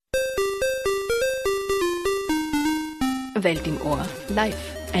Welt im Ohr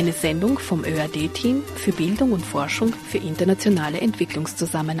live. Eine Sendung vom ÖAD-Team für Bildung und Forschung für internationale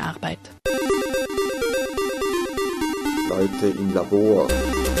Entwicklungszusammenarbeit. Leute im Labor.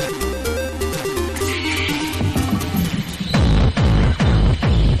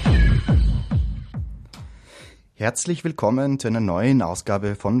 Herzlich willkommen zu einer neuen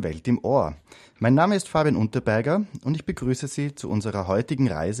Ausgabe von Welt im Ohr. Mein Name ist Fabian Unterberger und ich begrüße Sie zu unserer heutigen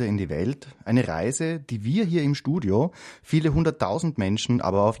Reise in die Welt. Eine Reise, die wir hier im Studio, viele hunderttausend Menschen,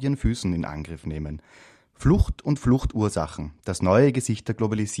 aber auf ihren Füßen in Angriff nehmen. Flucht und Fluchtursachen. Das neue Gesicht der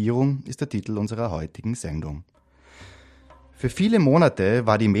Globalisierung ist der Titel unserer heutigen Sendung. Für viele Monate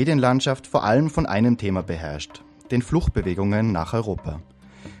war die Medienlandschaft vor allem von einem Thema beherrscht, den Fluchtbewegungen nach Europa.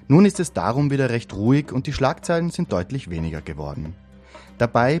 Nun ist es darum wieder recht ruhig und die Schlagzeilen sind deutlich weniger geworden.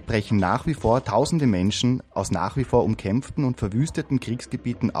 Dabei brechen nach wie vor tausende Menschen aus nach wie vor umkämpften und verwüsteten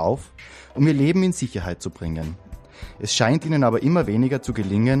Kriegsgebieten auf, um ihr Leben in Sicherheit zu bringen. Es scheint ihnen aber immer weniger zu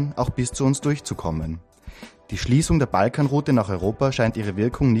gelingen, auch bis zu uns durchzukommen. Die Schließung der Balkanroute nach Europa scheint ihre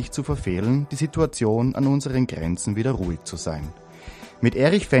Wirkung nicht zu verfehlen, die Situation an unseren Grenzen wieder ruhig zu sein. Mit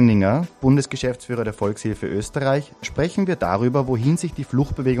Erich Fenninger, Bundesgeschäftsführer der Volkshilfe Österreich, sprechen wir darüber, wohin sich die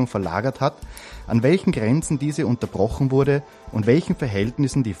Fluchtbewegung verlagert hat, an welchen Grenzen diese unterbrochen wurde und welchen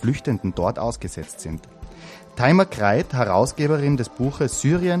Verhältnissen die Flüchtenden dort ausgesetzt sind. Taima Kreit, Herausgeberin des Buches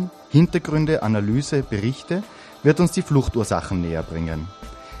Syrien, Hintergründe, Analyse, Berichte, wird uns die Fluchtursachen näher bringen.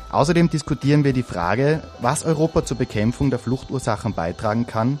 Außerdem diskutieren wir die Frage, was Europa zur Bekämpfung der Fluchtursachen beitragen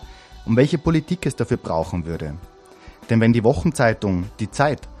kann und welche Politik es dafür brauchen würde. Denn wenn die Wochenzeitung Die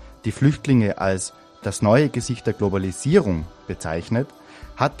Zeit die Flüchtlinge als das neue Gesicht der Globalisierung bezeichnet,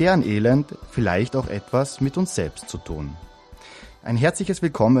 hat deren Elend vielleicht auch etwas mit uns selbst zu tun. Ein herzliches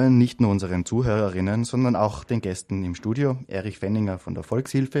Willkommen nicht nur unseren Zuhörerinnen, sondern auch den Gästen im Studio. Erich Fenninger von der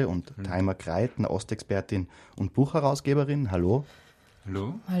Volkshilfe und Taima Kreit, eine Ostexpertin und Buchherausgeberin. Hallo.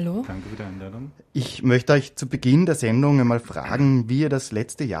 Hallo. Hallo. Danke für die Einladung. Ich möchte euch zu Beginn der Sendung einmal fragen, wie ihr das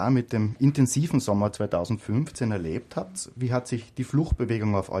letzte Jahr mit dem intensiven Sommer 2015 erlebt habt. Wie hat sich die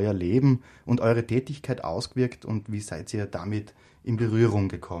Fluchtbewegung auf euer Leben und eure Tätigkeit ausgewirkt und wie seid ihr damit in Berührung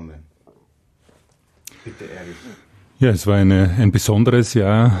gekommen? Bitte, Erich. Ja, es war ein besonderes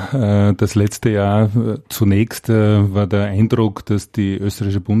Jahr. Das letzte Jahr zunächst war der Eindruck, dass die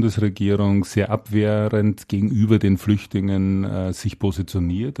österreichische Bundesregierung sehr abwehrend gegenüber den Flüchtlingen sich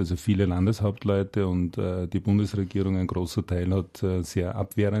positioniert. Also viele Landeshauptleute und die Bundesregierung, ein großer Teil, hat sehr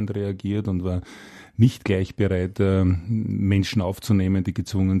abwehrend reagiert und war nicht gleich bereit, Menschen aufzunehmen, die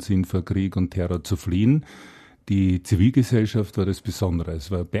gezwungen sind, vor Krieg und Terror zu fliehen. Die Zivilgesellschaft war das Besondere.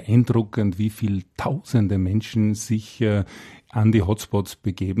 Es war beeindruckend, wie viel tausende Menschen sich an die Hotspots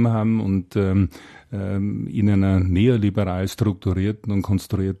begeben haben und in einer neoliberal strukturierten und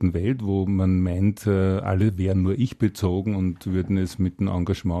konstruierten Welt, wo man meint, alle wären nur ich bezogen und würden es mit dem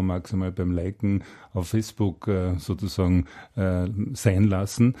Engagement maximal beim Liken auf Facebook sozusagen sein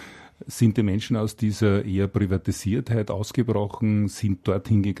lassen, sind die Menschen aus dieser eher Privatisiertheit ausgebrochen, sind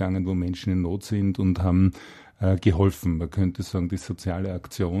dorthin gegangen, wo Menschen in Not sind und haben geholfen. Man könnte sagen, die soziale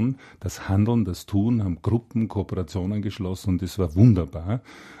Aktion, das Handeln, das Tun, haben Gruppen, Kooperationen geschlossen und das war wunderbar.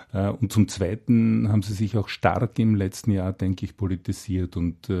 Und zum Zweiten haben sie sich auch stark im letzten Jahr, denke ich, politisiert.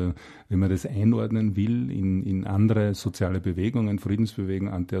 Und wenn man das einordnen will in andere soziale Bewegungen,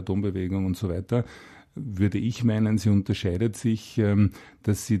 Friedensbewegungen, Anti-Atom-Bewegung und so weiter, würde ich meinen, sie unterscheidet sich,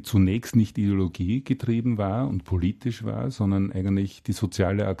 dass sie zunächst nicht ideologiegetrieben war und politisch war, sondern eigentlich die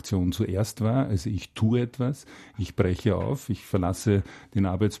soziale Aktion zuerst war. Also ich tue etwas, ich breche auf, ich verlasse den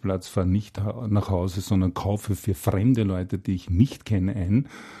Arbeitsplatz, fahre nicht nach Hause, sondern kaufe für fremde Leute, die ich nicht kenne, ein,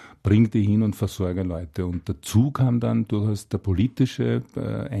 bringe die hin und versorge Leute. Und dazu kam dann durchaus der politische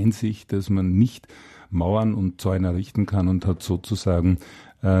Einsicht, dass man nicht Mauern und Zäune errichten kann und hat sozusagen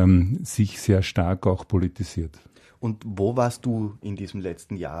sich sehr stark auch politisiert. Und wo warst du in diesem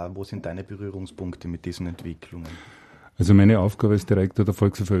letzten Jahr? Wo sind deine Berührungspunkte mit diesen Entwicklungen? Also meine Aufgabe als Direktor der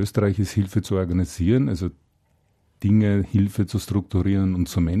Volkshilfe Österreich ist, Hilfe zu organisieren, also Dinge, Hilfe zu strukturieren und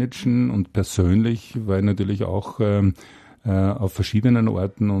zu managen. Und persönlich war ich natürlich auch auf verschiedenen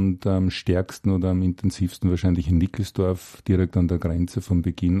Orten und am stärksten oder am intensivsten wahrscheinlich in Nickelsdorf, direkt an der Grenze von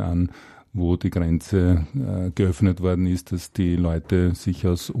Beginn an, wo die Grenze geöffnet worden ist, dass die Leute sich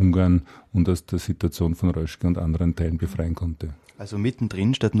aus Ungarn und aus der Situation von Röschke und anderen Teilen befreien konnte. Also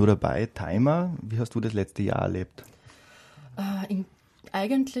mittendrin statt nur dabei. Taima, wie hast du das letzte Jahr erlebt?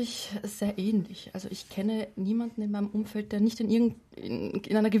 Eigentlich sehr ähnlich. Also ich kenne niemanden in meinem Umfeld, der nicht in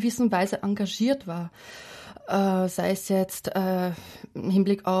einer gewissen Weise engagiert war. sei es jetzt im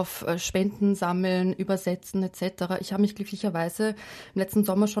Hinblick auf Spenden sammeln, übersetzen etc. Ich habe mich glücklicherweise im letzten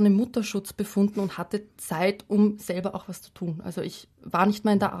Sommer schon im Mutterschutz befunden und hatte Zeit, um selber auch was zu tun. Also ich war nicht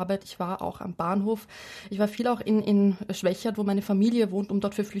mehr in der Arbeit, ich war auch am Bahnhof. Ich war viel auch in Schwechat, wo meine Familie wohnt, um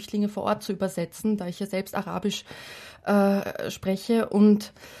dort für Flüchtlinge vor Ort zu übersetzen, da ich ja selbst Arabisch spreche.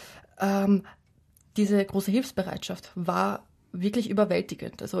 Und diese große Hilfsbereitschaft war wirklich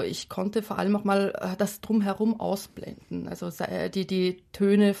überwältigend. Also ich konnte vor allem auch mal das Drumherum ausblenden. Also die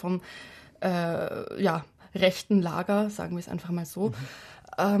Töne vom rechten Lager, sagen wir es einfach mal so.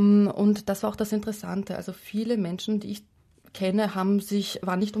 Und das war auch das Interessante. Also viele Menschen, die ich kenne,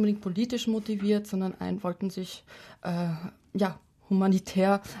 waren nicht unbedingt politisch motiviert, sondern wollten sich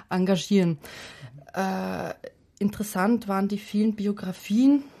humanitär engagieren. Interessant waren die vielen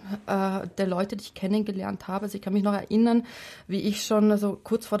Biografien der Leute, die ich kennengelernt habe. Also ich kann mich noch erinnern, wie ich schon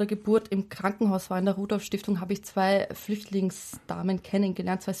kurz vor der Geburt im Krankenhaus war in der Rudolf-Stiftung, habe ich 2 Flüchtlingsdamen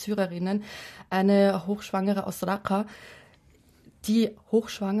kennengelernt, 2 Syrerinnen, eine Hochschwangere aus Raqqa, die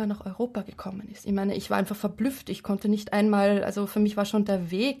hochschwanger nach Europa gekommen ist. Ich meine, ich war einfach verblüfft. Ich konnte nicht einmal, also für mich war schon der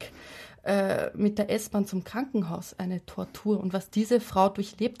Weg mit der S-Bahn zum Krankenhaus eine Tortur. Und was diese Frau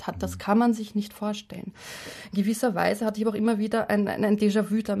durchlebt hat, das kann man sich nicht vorstellen. In gewisser Weise hatte ich aber auch immer wieder ein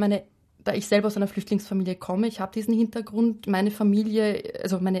Déjà-vu, da ich selber aus einer Flüchtlingsfamilie komme. Ich habe diesen Hintergrund. Meine Familie,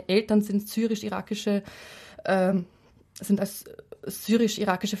 also meine Eltern sind sind als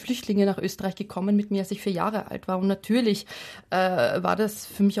syrisch-irakische Flüchtlinge nach Österreich gekommen, mit mir, als ich 4 Jahre alt war. Und natürlich war das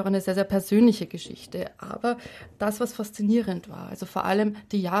für mich auch eine sehr, sehr persönliche Geschichte. Aber das, was faszinierend war, also vor allem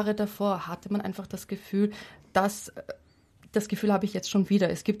die Jahre davor, hatte man einfach das Gefühl, das Gefühl habe ich jetzt schon wieder.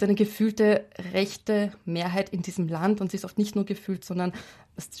 Es gibt eine gefühlte rechte Mehrheit in diesem Land und sie ist oft nicht nur gefühlt, sondern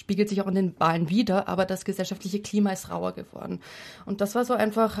es spiegelt sich auch in den Wahlen wider, aber das gesellschaftliche Klima ist rauer geworden. Und das war so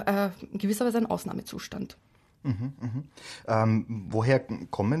einfach in gewisser Weise ein Ausnahmezustand. Woher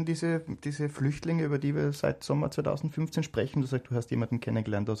kommen diese Flüchtlinge, über die wir seit Sommer 2015 sprechen? Du sagst, du hast jemanden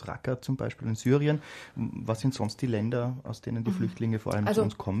kennengelernt aus Raqqa zum Beispiel in Syrien. Was sind sonst die Länder, aus denen die Flüchtlinge vor allem zu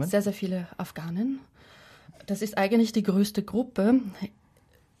uns kommen? Sehr, sehr viele Afghanen. Das ist eigentlich die größte Gruppe,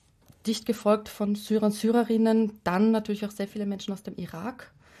 dicht gefolgt von Syrern, Syrerinnen, dann natürlich auch sehr viele Menschen aus dem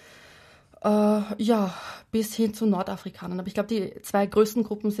Irak. Bis hin zu Nordafrikanern. Aber ich glaube, die 2 größten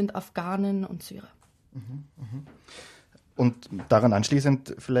Gruppen sind Afghanen und Syrer. Und daran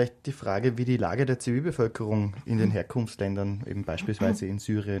anschließend vielleicht die Frage, wie die Lage der Zivilbevölkerung in den Herkunftsländern, eben beispielsweise in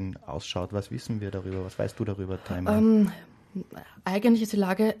Syrien, ausschaut. Was wissen wir darüber? Was weißt du darüber, Taima? Eigentlich ist die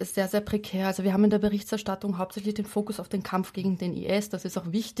Lage sehr, sehr prekär. Also wir haben in der Berichterstattung hauptsächlich den Fokus auf den Kampf gegen den IS. Das ist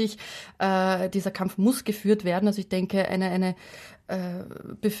auch wichtig. Dieser Kampf muss geführt werden. Also ich denke,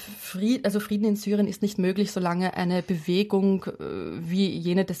 Frieden in Syrien ist nicht möglich, solange eine Bewegung wie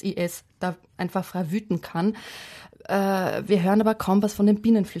jene des IS da einfach frei wüten kann. Wir hören aber kaum was von den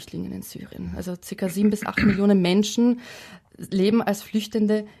Binnenflüchtlingen in Syrien. Also ca. 7 bis 8 Millionen Menschen leben als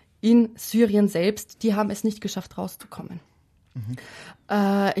Flüchtende in Syrien selbst. Die haben es nicht geschafft, rauszukommen.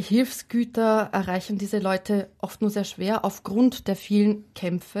 Hilfsgüter erreichen diese Leute oft nur sehr schwer aufgrund der vielen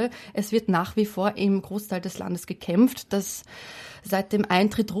Kämpfe. Es wird nach wie vor im Großteil des Landes gekämpft. Das seit dem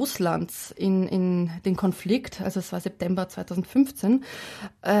Eintritt Russlands in den Konflikt, also es war September 2015,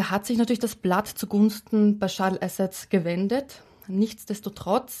 hat sich natürlich das Blatt zugunsten Bashar al-Assads gewendet.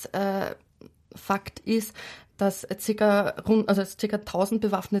 Nichtsdestotrotz, Fakt ist, dass ca. 1000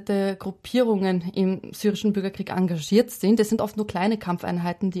 bewaffnete Gruppierungen im syrischen Bürgerkrieg engagiert sind. Es sind oft nur kleine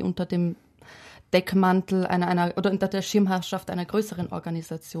Kampfeinheiten, die unter dem Deckmantel oder unter der Schirmherrschaft einer größeren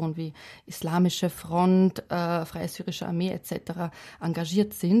Organisation wie Islamische Front, Freie Syrische Armee etc.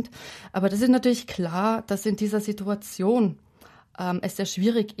 engagiert sind. Aber das ist natürlich klar, dass in dieser Situation es sehr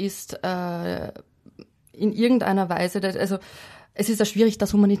schwierig ist, in irgendeiner Weise, also es ist ja schwierig,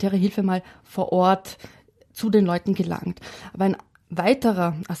 dass humanitäre Hilfe mal vor Ort zu den Leuten gelangt. Aber ein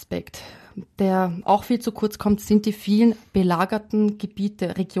weiterer Aspekt, der auch viel zu kurz kommt, sind die vielen belagerten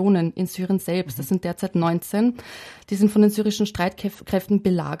Gebiete, Regionen in Syrien selbst. Das sind derzeit 19. Die sind von den syrischen Streitkräften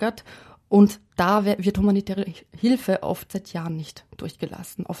belagert. Und da wird humanitäre Hilfe oft seit Jahren nicht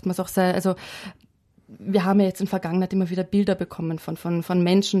durchgelassen. Oftmals auch wir haben ja jetzt in der Vergangenheit immer wieder Bilder bekommen von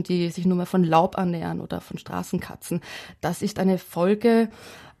Menschen, die sich nur mehr von Laub ernähren oder von Straßenkatzen. Das ist eine Folge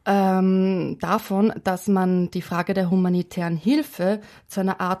davon, dass man die Frage der humanitären Hilfe zu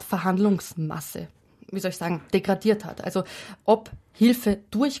einer Art Verhandlungsmasse, degradiert hat. Also ob Hilfe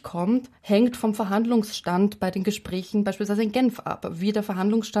durchkommt, hängt vom Verhandlungsstand bei den Gesprächen beispielsweise in Genf ab, wie der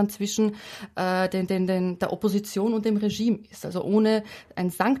Verhandlungsstand zwischen der Opposition und dem Regime ist. Also ohne ein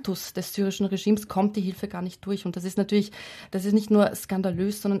Sanctus des syrischen Regimes kommt die Hilfe gar nicht durch. Und das ist nicht nur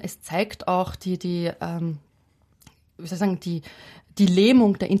skandalös, sondern es zeigt auch die die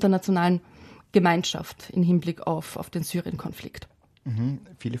Lähmung der internationalen Gemeinschaft im Hinblick auf den Syrien-Konflikt.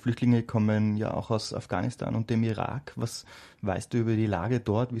 Viele Flüchtlinge kommen ja auch aus Afghanistan und dem Irak. Was weißt du über die Lage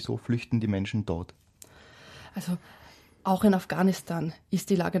dort? Wieso flüchten die Menschen dort? Also auch in Afghanistan ist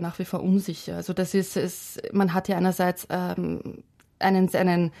die Lage nach wie vor unsicher. Also man hat ja einerseits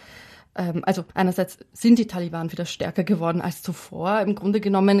einerseits sind die Taliban wieder stärker geworden als zuvor. Im Grunde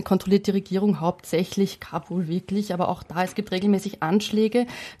genommen kontrolliert die Regierung hauptsächlich Kabul wirklich, aber auch da, es gibt regelmäßig Anschläge.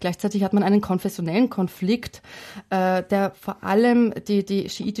 Gleichzeitig hat man einen konfessionellen Konflikt, der vor allem die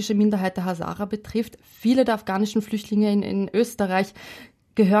schiitische Minderheit der Hazara betrifft. Viele der afghanischen Flüchtlinge in Österreich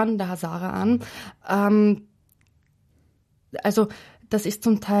gehören der Hazara an. Also das ist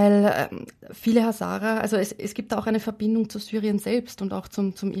zum Teil viele Hazara, also es gibt da auch eine Verbindung zu Syrien selbst und auch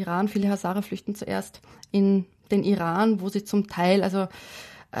zum Iran. Viele Hazara flüchten zuerst in den Iran, wo sie zum Teil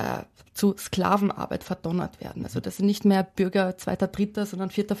zu Sklavenarbeit verdonnert werden. Also das sind nicht mehr Bürger 2., 3., sondern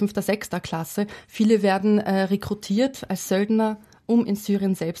 4., 5., 6. Klasse. Viele werden rekrutiert als Söldner, um in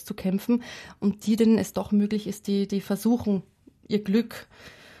Syrien selbst zu kämpfen. Und die, denen es doch möglich ist, die versuchen ihr Glück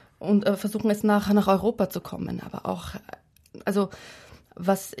und versuchen es nach Europa zu kommen. Aber auch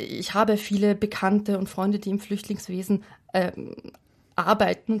ich habe viele Bekannte und Freunde, die im Flüchtlingswesen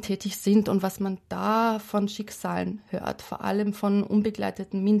arbeiten und tätig sind, und was man da von Schicksalen hört, vor allem von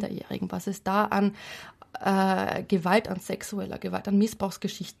unbegleiteten Minderjährigen, was es da an Gewalt, an sexueller Gewalt, an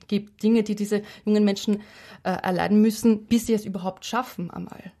Missbrauchsgeschichten gibt, Dinge, die diese jungen Menschen erleiden müssen, bis sie es überhaupt schaffen,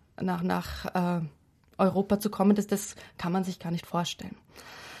 einmal nach Europa zu kommen, das kann man sich gar nicht vorstellen.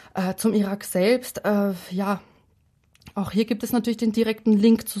 Zum Irak selbst, auch hier gibt es natürlich den direkten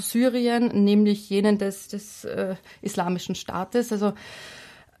Link zu Syrien, nämlich jenen des Islamischen Staates. Also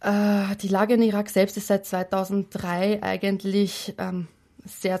die Lage in Irak selbst ist seit 2003 eigentlich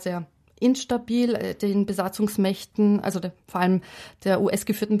sehr, sehr instabil. Den Besatzungsmächten, vor allem der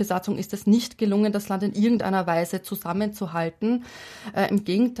US-geführten Besatzung, ist es nicht gelungen, das Land in irgendeiner Weise zusammenzuhalten. Im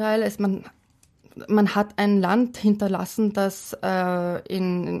Gegenteil, man hat ein Land hinterlassen, das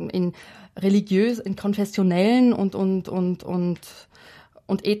in konfessionellen und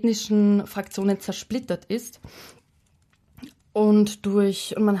ethnischen Fraktionen zersplittert ist. Und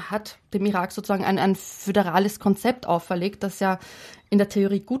man hat dem Irak sozusagen ein föderales Konzept auferlegt, das ja in der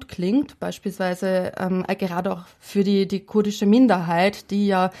Theorie gut klingt, beispielsweise gerade auch für die kurdische Minderheit, die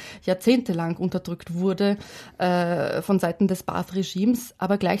ja jahrzehntelang unterdrückt wurde von Seiten des Baath-Regimes.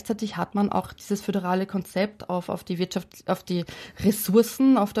 Aber gleichzeitig hat man auch dieses föderale Konzept auf die Wirtschaft, auf die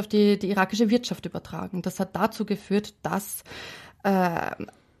Ressourcen, auf die irakische Wirtschaft übertragen. Das hat dazu geführt, dass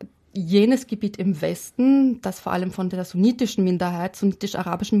jenes Gebiet im Westen, das vor allem von der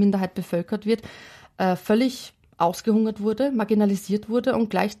sunnitisch-arabischen Minderheit bevölkert wird, völlig ausgehungert wurde, marginalisiert wurde, und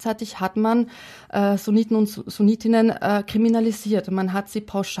gleichzeitig hat man Sunniten und Sunnitinnen kriminalisiert. Man hat sie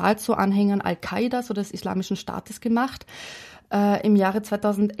pauschal zu Anhängern Al-Qaidas oder des Islamischen Staates gemacht. Im Jahre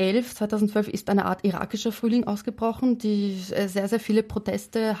 2012 ist eine Art irakischer Frühling ausgebrochen. Sehr, sehr viele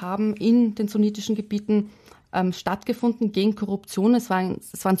Proteste haben in den sunnitischen Gebieten stattgefunden gegen Korruption. Es waren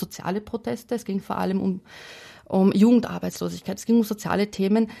soziale Proteste, es ging vor allem um Jugendarbeitslosigkeit, es ging um soziale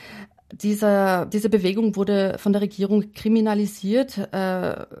Themen. Diese Bewegung wurde von der Regierung kriminalisiert,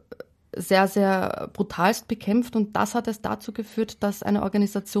 sehr, sehr brutalst bekämpft, und das hat es dazu geführt, dass eine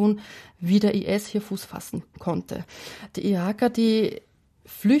Organisation wie der IS hier Fuß fassen konnte. Die Iraker, die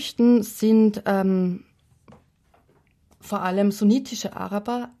flüchten, sind vor allem sunnitische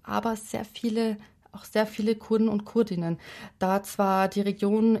Araber, aber sehr viele Kurden und Kurdinnen. Da zwar die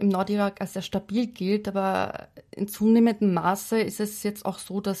Region im Nordirak als sehr stabil gilt, aber in zunehmendem Maße ist es jetzt auch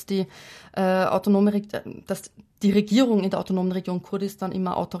so, dass die Regierung in der autonomen Region Kurdistan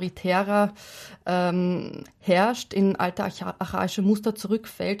immer autoritärer herrscht, in alte archaische Muster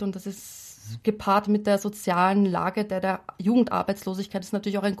zurückfällt, und das ist gepaart mit der sozialen Lage der Jugendarbeitslosigkeit ist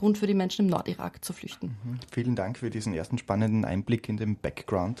natürlich auch ein Grund für die Menschen im Nordirak zu flüchten. Vielen Dank für diesen ersten spannenden Einblick in den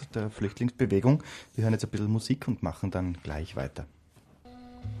Background der Flüchtlingsbewegung. Wir hören jetzt ein bisschen Musik und machen dann gleich weiter.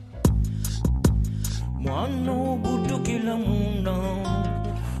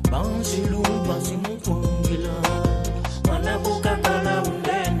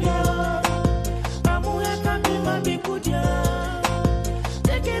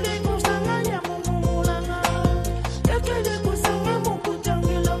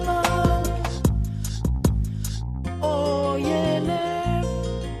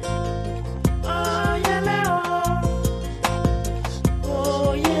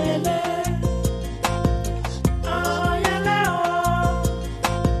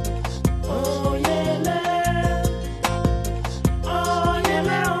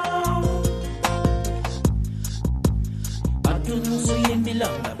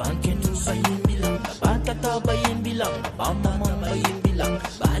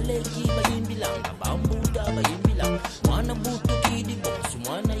 baleki bayimbilanga bambuda bayimbilanga mwana butu kidi boss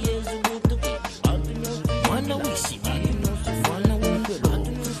mwana yezu butu kidi mwana wisi mwana wungelo mwana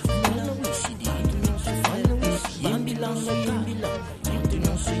wisi mwana wisi yimbilanga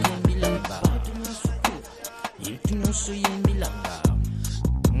yimbilanga yimbilanga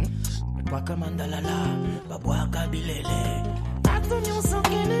Baka mandalala babwaka bilele Batu nyuso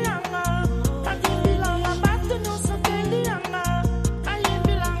kelianga Ayimbilanga batu nyuso kelianga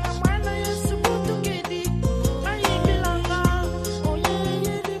Ayimbilanga mwana yesu butu kedi Ayimbilanga oye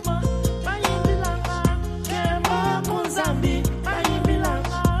yedima Ayimbilanga kema kunzambi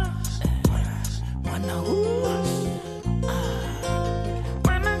Ayimbilanga mwana huwa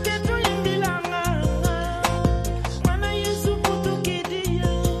Mwana ketu yimbilanga Mwana yesu butu kedi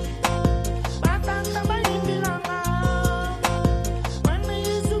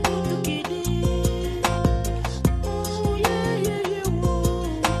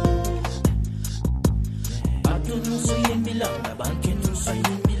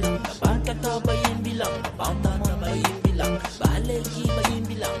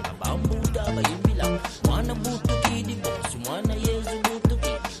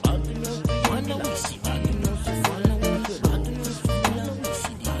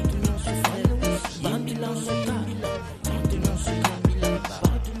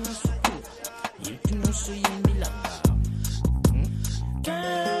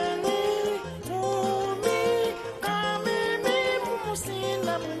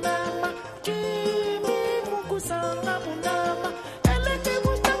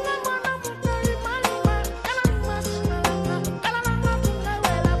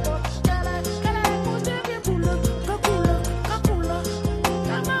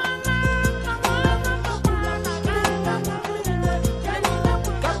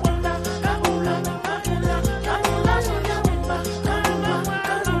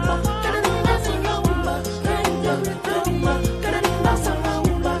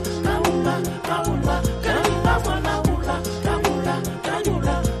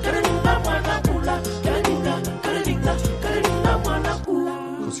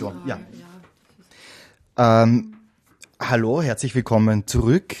Hallo, herzlich willkommen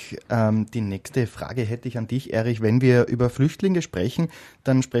zurück. Die nächste Frage hätte ich an dich, Erich. Wenn wir über Flüchtlinge sprechen,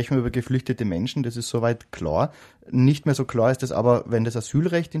 dann sprechen wir über geflüchtete Menschen, das ist soweit klar. Nicht mehr so klar ist es aber, wenn das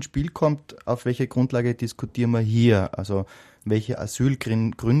Asylrecht ins Spiel kommt, auf welche Grundlage diskutieren wir hier? Also welche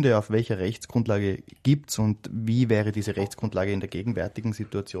Asylgründe auf welcher Rechtsgrundlage gibt's und wie wäre diese Rechtsgrundlage in der gegenwärtigen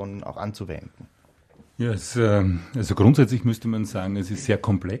Situation auch anzuwenden? Ja, also grundsätzlich müsste man sagen, es ist sehr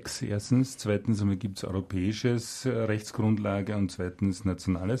komplex, erstens. Zweitens gibt es europäisches Rechtsgrundlage und zweitens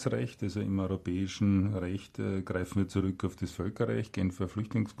nationales Recht. Also im europäischen Recht greifen wir zurück auf das Völkerrecht, Genfer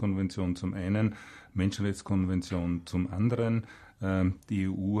Flüchtlingskonvention zum einen, Menschenrechtskonvention zum anderen. Die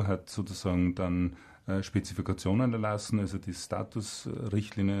EU hat sozusagen dann Spezifikationen erlassen, also die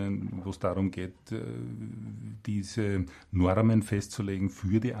Statusrichtlinien, wo es darum geht, diese Normen festzulegen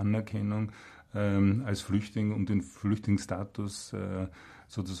für die Anerkennung als Flüchtling und den Flüchtlingsstatus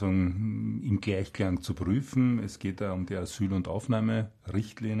sozusagen im Gleichklang zu prüfen. Es geht da um die Asyl- und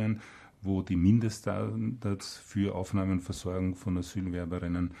Aufnahmerichtlinien, wo die Mindeststandards für Aufnahme und Versorgung von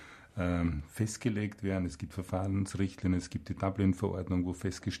Asylwerberinnen festgelegt werden. Es gibt Verfahrensrichtlinien, es gibt die Dublin-Verordnung, wo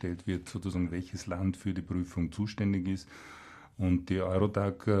festgestellt wird, sozusagen welches Land für die Prüfung zuständig ist. Und die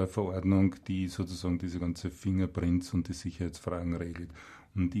Eurodac-Verordnung, die sozusagen diese ganze Fingerprints und die Sicherheitsfragen regelt.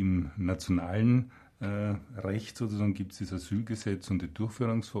 Und im nationalen Recht sozusagen gibt es das Asylgesetz und die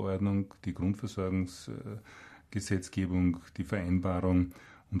Durchführungsverordnung, die Grundversorgungsgesetzgebung, die Vereinbarung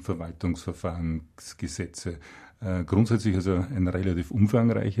und Verwaltungsverfahrensgesetze. Grundsätzlich also ein relativ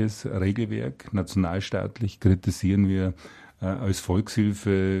umfangreiches Regelwerk. Nationalstaatlich kritisieren wir als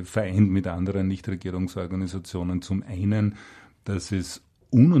Volkshilfe vereint mit anderen Nichtregierungsorganisationen zum einen, dass es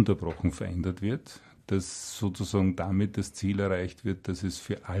ununterbrochen verändert wird, dass sozusagen damit das Ziel erreicht wird, dass es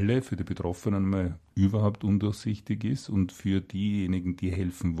für alle, für die Betroffenen mal überhaupt undurchsichtig ist und für diejenigen, die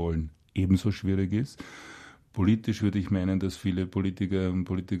helfen wollen, ebenso schwierig ist. Politisch würde ich meinen, dass viele Politiker und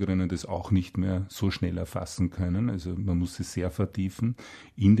Politikerinnen das auch nicht mehr so schnell erfassen können. Also man muss es sehr vertiefen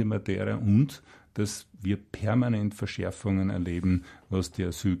in die Materie und dass wir permanent Verschärfungen erleben, was die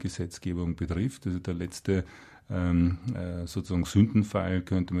Asylgesetzgebung betrifft. Also der letzte sozusagen Sündenfall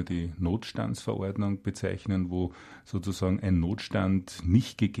könnte man die Notstandsverordnung bezeichnen, wo sozusagen ein Notstand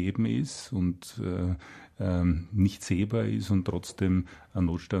nicht gegeben ist und nicht sehbar ist und trotzdem eine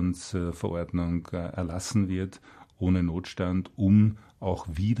Notstandsverordnung erlassen wird, ohne Notstand, um auch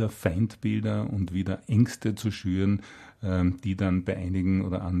wieder Feindbilder und wieder Ängste zu schüren, die dann bei einigen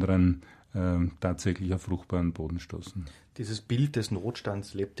oder anderen tatsächlich auf fruchtbaren Boden stoßen. Dieses Bild des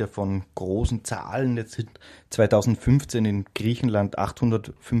Notstands lebt ja von großen Zahlen. Jetzt sind 2015 in Griechenland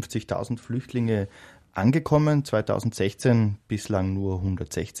 850.000 Flüchtlinge angekommen, 2016 bislang nur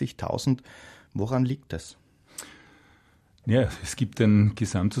 160.000. Woran liegt das? Ja, es gibt einen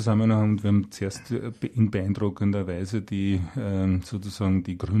Gesamtzusammenhang und wir haben zuerst in beeindruckender Weise sozusagen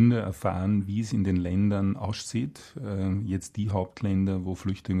die Gründe erfahren, wie es in den Ländern aussieht. Jetzt die Hauptländer, wo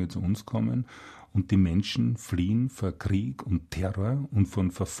Flüchtlinge zu uns kommen und die Menschen fliehen vor Krieg und Terror und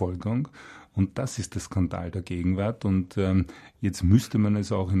von Verfolgung. Und das ist der Skandal der Gegenwart. Und jetzt müsste man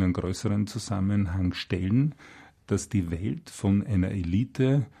es auch in einen größeren Zusammenhang stellen, dass die Welt von einer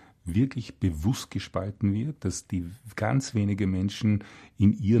Elite wirklich bewusst gespalten wird, dass die ganz wenige Menschen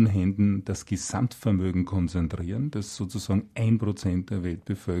in ihren Händen das Gesamtvermögen konzentrieren, dass sozusagen 1% der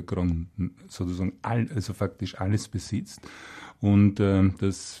Weltbevölkerung sozusagen also faktisch alles besitzt und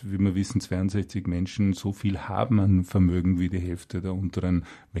dass, wie wir wissen, 62 Menschen so viel haben an Vermögen wie die Hälfte der unteren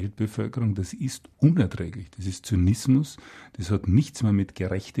Weltbevölkerung. Das ist unerträglich, das ist Zynismus, das hat nichts mehr mit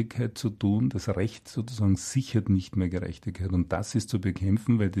Gerechtigkeit zu tun, das Recht sozusagen sichert nicht mehr Gerechtigkeit und das ist zu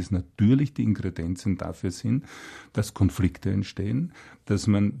bekämpfen, weil das natürlich die Ingredienzen dafür sind, dass Konflikte entstehen, dass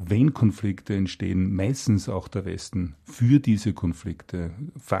man, wenn Konflikte entstehen, meistens auch der Westen für diese Konflikte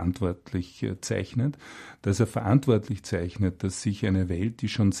verantwortlich zeichnet, dass er verantwortlich zeichnet, dass sich eine Welt, die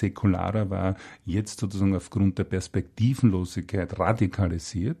schon säkularer war, jetzt sozusagen aufgrund der Perspektivenlosigkeit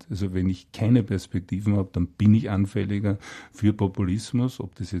radikalisiert. Also wenn ich keine Perspektiven habe, dann bin ich anfälliger für Populismus,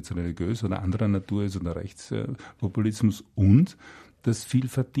 ob das jetzt religiös oder anderer Natur ist oder Rechtspopulismus und dass viel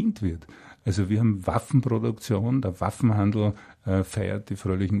verdient wird. Also wir haben Waffenproduktion, der Waffenhandel feiert die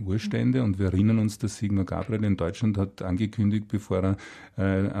fröhlichen Urstände und wir erinnern uns, dass Sigmar Gabriel in Deutschland hat angekündigt, bevor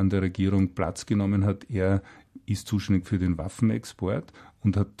er an der Regierung Platz genommen hat, er ist zuständig für den Waffenexport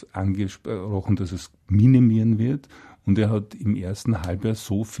und hat angesprochen, dass es minimieren wird und er hat im ersten Halbjahr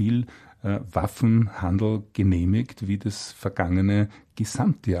so viel Waffenhandel genehmigt wie das vergangene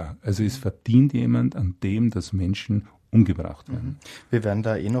Gesamtjahr. Also es verdient jemand an dem, dass Menschen umgebracht werden. Wir werden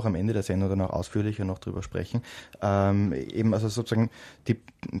da noch am Ende der Sendung dann auch ausführlicher noch drüber sprechen. Eben also sozusagen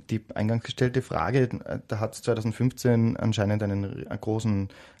die eingangs gestellte Frage, da hat es 2015 anscheinend einen großen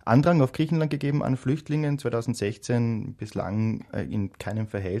Andrang auf Griechenland gegeben an Flüchtlingen, 2016 bislang in keinem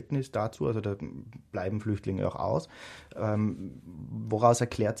Verhältnis dazu, also da bleiben Flüchtlinge auch aus. Woraus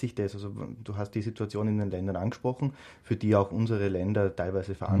erklärt sich das? Also du hast die Situation in den Ländern angesprochen, für die auch unsere Länder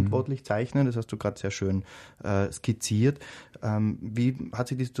teilweise verantwortlich zeichnen, das hast du gerade sehr schön skizziert. Wie hat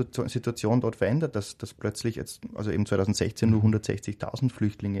sich die Situation dort verändert, dass plötzlich jetzt, also eben 2016 nur 160.000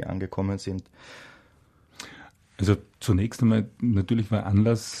 Flüchtlinge angekommen sind? Also zunächst einmal, natürlich war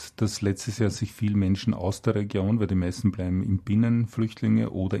Anlass, dass letztes Jahr sich viele Menschen aus der Region, weil die meisten bleiben im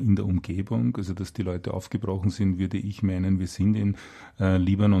Binnenflüchtlinge oder in der Umgebung, also dass die Leute aufgebrochen sind, würde ich meinen, wir sind in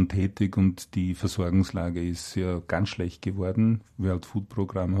Libanon tätig und die Versorgungslage ist ja ganz schlecht geworden. World Food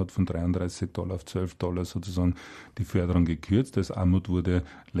Programm hat von $33 auf $12 sozusagen die Förderung gekürzt. Das Armut wurde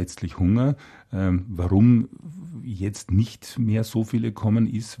letztlich Hunger. Warum jetzt nicht mehr so viele kommen,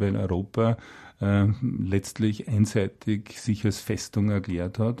 ist, weil Europa letztlich einseitig sich als Festung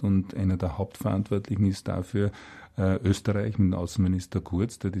erklärt hat und einer der Hauptverantwortlichen ist dafür Österreich mit dem Außenminister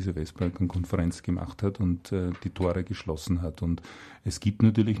Kurz, der diese Westbalkan-Konferenz gemacht hat und die Tore geschlossen hat. Und es gibt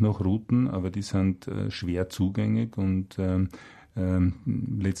natürlich noch Routen, aber die sind schwer zugänglich und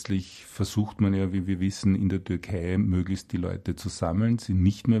letztlich versucht man ja, wie wir wissen, in der Türkei möglichst die Leute zu sammeln, sie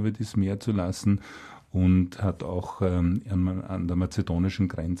nicht mehr über das Meer zu lassen und hat auch an der mazedonischen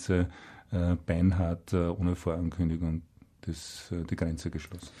Grenze beinhart ohne Vorankündigung die Grenze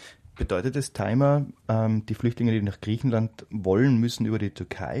geschlossen. Bedeutet das Timer, die Flüchtlinge, die nach Griechenland wollen, müssen über die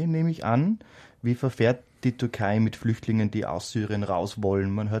Türkei, nehme ich an? Wie verfährt die Türkei mit Flüchtlingen, die aus Syrien raus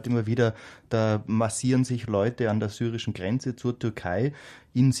wollen? Man hört immer wieder, da massieren sich Leute an der syrischen Grenze zur Türkei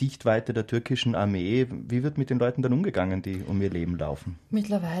in Sichtweite der türkischen Armee. Wie wird mit den Leuten dann umgegangen, die um ihr Leben laufen?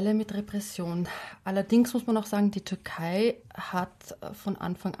 Mittlerweile mit Repression. Allerdings muss man auch sagen, die Türkei hat von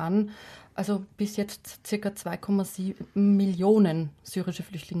Anfang an, also bis jetzt ca. 2,7 Millionen syrische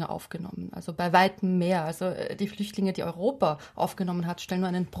Flüchtlinge aufgenommen. Also bei weitem mehr. Also die Flüchtlinge, die Europa aufgenommen hat, stellen nur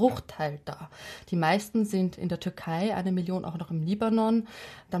einen Bruchteil dar. Die meisten sind in der Türkei, 1 Million auch noch im Libanon,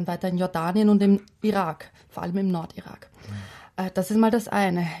 dann weiter in Jordanien und im Irak, vor allem im Nordirak. Das ist mal das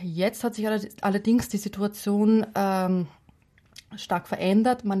eine. Jetzt hat sich allerdings die Situation stark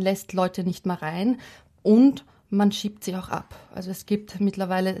verändert. Man lässt Leute nicht mehr rein und man schiebt sie auch ab. Also es gibt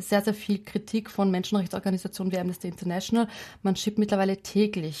mittlerweile sehr, sehr viel Kritik von Menschenrechtsorganisationen wie Amnesty International. Man schiebt mittlerweile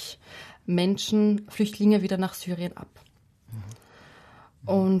täglich Flüchtlinge wieder nach Syrien ab.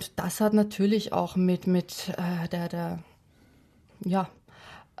 Und das hat natürlich auch mit der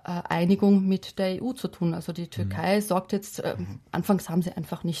Einigung mit der EU zu tun. Also die Türkei sorgt jetzt, anfangs haben sie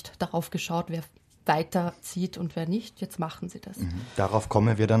einfach nicht darauf geschaut, wer weiterzieht und wer nicht. Jetzt machen sie das. Darauf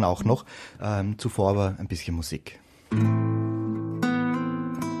kommen wir dann auch noch. Zuvor aber ein bisschen Musik.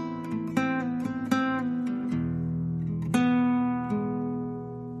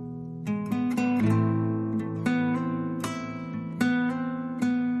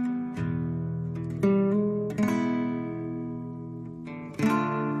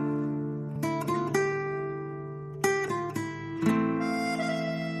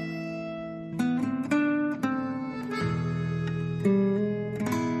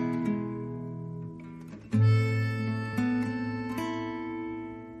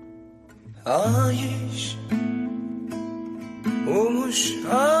 عايش ومش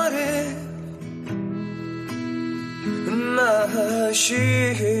عارف ماشي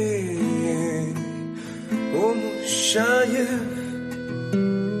ومش شايف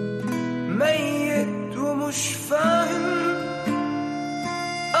ميت ومش فاهم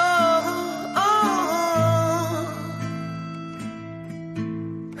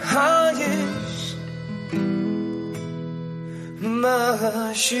عايش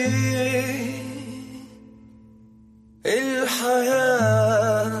ماشي الحياة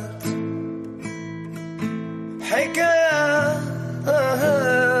حكايات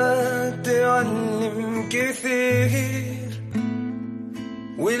تعلم كثير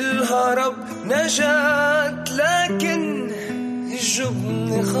والهرب نجاة لكن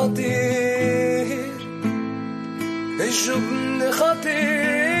الجبن خطير الجبن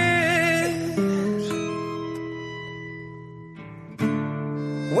خطير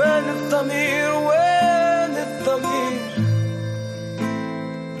وين الضمير وين الضمير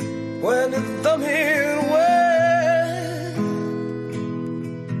وين الضمير وين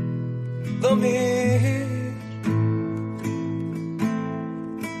ضمير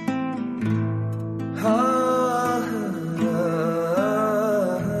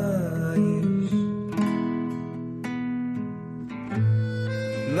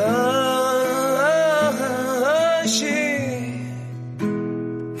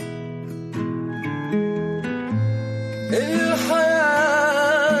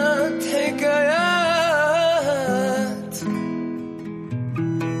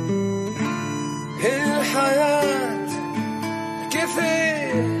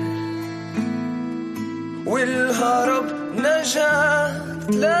والهرب نجاة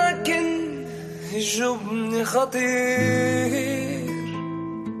لكن الجبن خطير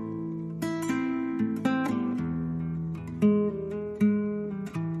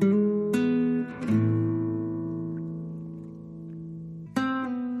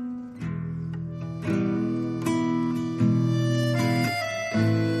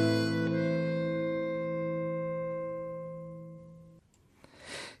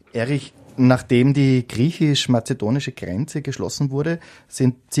Erich, nachdem die griechisch-mazedonische Grenze geschlossen wurde,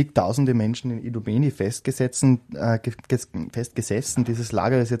 sind zigtausende Menschen in Idomeni festgesessen. Dieses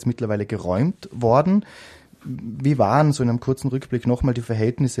Lager ist jetzt mittlerweile geräumt worden. Wie waren, so in einem kurzen Rückblick, nochmal die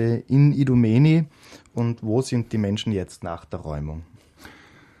Verhältnisse in Idomeni und wo sind die Menschen jetzt nach der Räumung?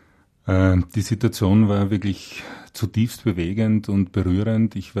 Die Situation war wirklich zutiefst bewegend und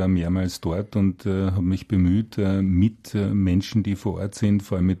berührend. Ich war mehrmals dort und habe mich bemüht, mit Menschen, die vor Ort sind,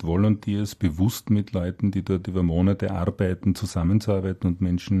 vor allem mit Volunteers, bewusst mit Leuten, die dort über Monate arbeiten, zusammenzuarbeiten und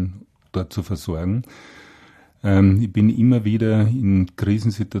Menschen dort zu versorgen. Ich bin immer wieder in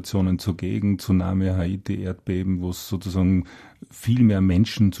Krisensituationen zugegen, Tsunami, Haiti, Erdbeben, wo es sozusagen viel mehr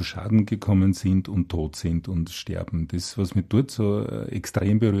Menschen zu Schaden gekommen sind und tot sind und sterben. Das, was mich dort so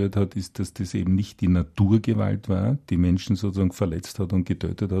extrem berührt hat, ist, dass das eben nicht die Naturgewalt war, die Menschen sozusagen verletzt hat und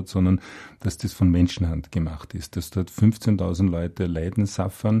getötet hat, sondern dass das von Menschenhand gemacht ist. Dass dort 15.000 Leute Leiden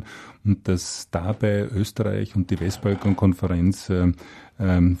suffern und dass dabei Österreich und die Westbalkan-Konferenz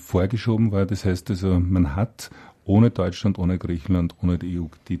vorgeschoben war. Das heißt also, man hat ohne Deutschland, ohne Griechenland, ohne die EU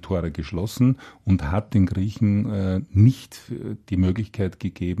die Tore geschlossen und hat den Griechen nicht die Möglichkeit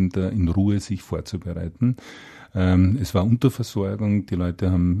gegeben, da in Ruhe sich vorzubereiten. Es war Unterversorgung, die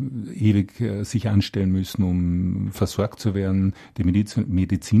Leute haben ewig sich anstellen müssen, um versorgt zu werden. Die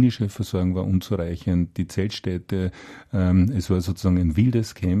medizinische Versorgung war unzureichend, die Zeltstädte, es war sozusagen ein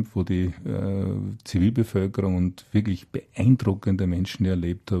wildes Camp, wo die Zivilbevölkerung und wirklich beeindruckende Menschen, die ich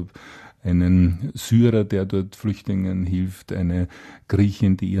erlebt habe, einen Syrer, der dort Flüchtlingen hilft, eine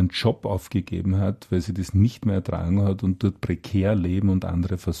Griechin, die ihren Job aufgegeben hat, weil sie das nicht mehr ertragen hat und dort prekär leben und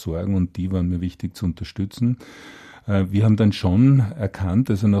andere versorgen, und die waren mir wichtig zu unterstützen. Wir haben dann schon erkannt,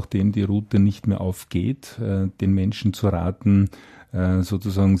 also nachdem die Route nicht mehr aufgeht, den Menschen zu raten,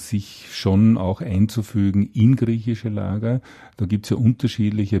 sozusagen sich schon auch einzufügen in griechische Lager. Da gibt es ja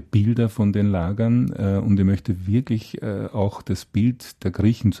unterschiedliche Bilder von den Lagern und ich möchte wirklich auch das Bild der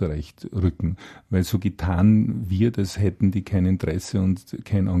Griechen zurechtrücken, weil so getan wird, als hätten die kein Interesse und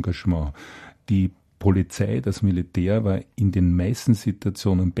kein Engagement. Die Polizei, das Militär war in den meisten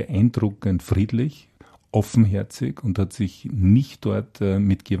Situationen beeindruckend friedlich, offenherzig und hat sich nicht dort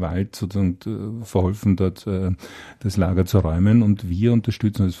mit Gewalt sozusagen verholfen, dort das Lager zu räumen. Und wir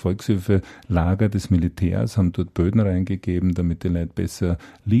unterstützen als Volkshilfe Lager des Militärs, haben dort Böden reingegeben, damit die Leute besser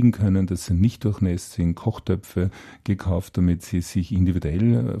liegen können, dass sie nicht durchnässt sind, Kochtöpfe gekauft, damit sie sich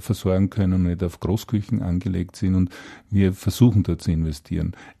individuell versorgen können und nicht auf Großküchen angelegt sind. Und wir versuchen dort zu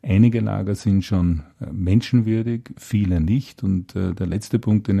investieren. Einige Lager sind schon menschenwürdig, viele nicht. Und der letzte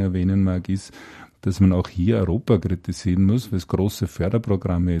Punkt, den ich erwähnen mag, ist, dass man auch hier Europa kritisieren muss, weil es große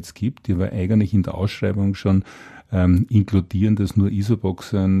Förderprogramme jetzt gibt, die aber eigentlich in der Ausschreibung schon inkludieren, dass nur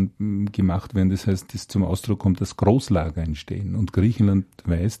Isoboxen gemacht werden. Das heißt, dass zum Ausdruck kommt, dass Großlager entstehen. Und Griechenland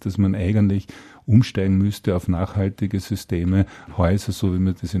weiß, dass man eigentlich umsteigen müsste auf nachhaltige Systeme, Häuser, so wie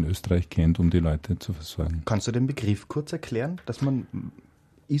man das in Österreich kennt, um die Leute zu versorgen. Kannst du den Begriff kurz erklären, dass man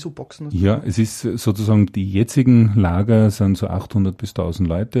Isoboxen? Ja, es ist sozusagen, die jetzigen Lager sind so 800 bis 1000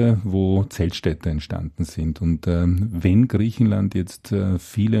 Leute, wo Zeltstädte entstanden sind. Und wenn Griechenland jetzt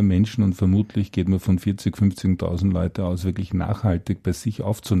viele Menschen, und vermutlich geht man von 40.000, 50.000 Leute aus, wirklich nachhaltig bei sich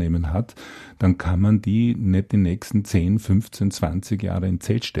aufzunehmen hat, dann kann man die nicht die nächsten 10, 15, 20 Jahre in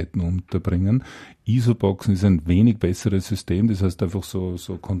Zeltstädten unterbringen. Isoboxen ist ein wenig besseres System, das heißt einfach so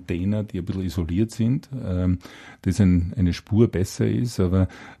Container, die ein bisschen isoliert sind, das eine Spur besser ist, aber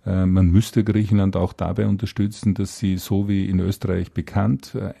man müsste Griechenland auch dabei unterstützen, dass sie, so wie in Österreich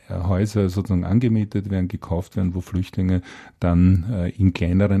bekannt, Häuser sozusagen angemietet werden, gekauft werden, wo Flüchtlinge dann in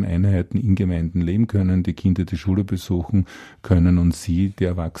kleineren Einheiten in Gemeinden leben können, die Kinder die Schule besuchen können und sie, die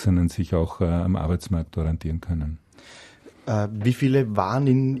Erwachsenen, sich auch am Arbeitsmarkt orientieren können. Wie viele waren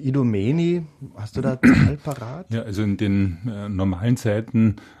in Idomeni? Hast du da eine Zahl parat? Ja, also in den normalen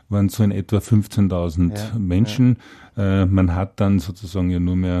Zeiten waren es so in etwa 15.000 Menschen. Ja. Man hat dann sozusagen ja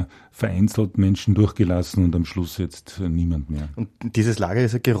nur mehr vereinzelt Menschen durchgelassen und am Schluss jetzt niemand mehr. Und dieses Lager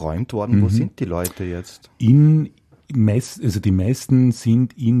ist ja geräumt worden. Wo sind die Leute jetzt? Die meisten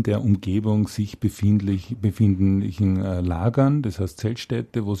sind in der Umgebung sich befindlichen Lagern, das heißt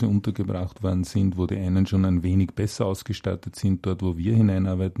Zeltstädte, wo sie untergebracht worden sind, wo die einen schon ein wenig besser ausgestattet sind, dort wo wir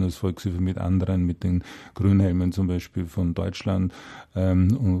hineinarbeiten als Volkshilfe mit anderen, mit den Grünhelmen zum Beispiel von Deutschland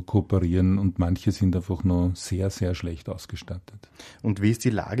und kooperieren, und manche sind einfach noch sehr, sehr schlecht ausgestattet. Und wie ist die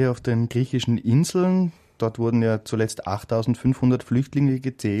Lage auf den griechischen Inseln? Dort wurden ja zuletzt 8.500 Flüchtlinge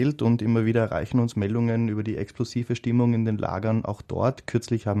gezählt und immer wieder erreichen uns Meldungen über die explosive Stimmung in den Lagern auch dort.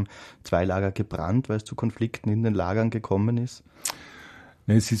 Kürzlich haben 2 Lager gebrannt, weil es zu Konflikten in den Lagern gekommen ist.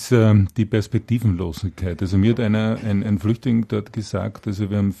 Es ist die Perspektivenlosigkeit. Also mir hat ein Flüchtling dort gesagt, also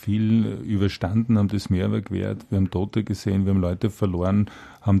wir haben viel überstanden, haben das Meer überquert, wir haben Tote gesehen, wir haben Leute verloren,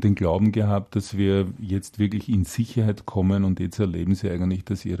 haben den Glauben gehabt, dass wir jetzt wirklich in Sicherheit kommen, und jetzt erleben sie eigentlich,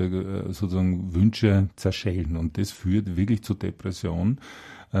 dass ihre sozusagen Wünsche zerschellen, und das führt wirklich zu Depression.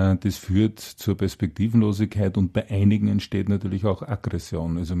 Das führt zur Perspektivenlosigkeit, und bei einigen entsteht natürlich auch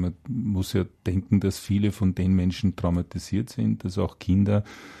Aggression. Also man muss ja denken, dass viele von den Menschen traumatisiert sind, dass auch Kinder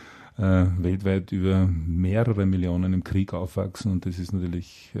weltweit über mehrere Millionen im Krieg aufwachsen, und das ist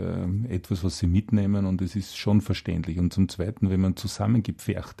natürlich etwas, was sie mitnehmen, und es ist schon verständlich. Und zum Zweiten, wenn man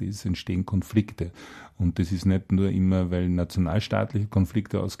zusammengepfercht ist, entstehen Konflikte, und das ist nicht nur immer, weil nationalstaatliche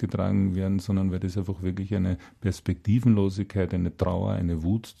Konflikte ausgetragen werden, sondern weil das einfach wirklich eine Perspektivenlosigkeit, eine Trauer, eine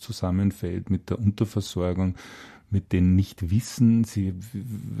Wut zusammenfällt mit der Unterversorgung, mit den Nichtwissen. Sie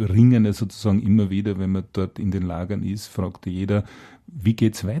ringen ja sozusagen immer wieder, wenn man dort in den Lagern ist, fragt jeder, wie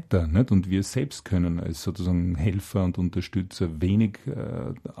geht's weiter? Nicht? Und wir selbst können als sozusagen Helfer und Unterstützer wenig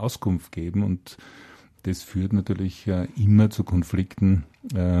Auskunft geben, und das führt natürlich immer zu Konflikten,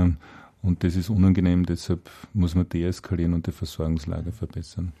 und das ist unangenehm, deshalb muss man deeskalieren und die Versorgungslage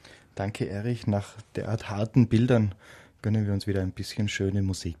verbessern. Danke, Erich. Nach derart harten Bildern gönnen wir uns wieder ein bisschen schöne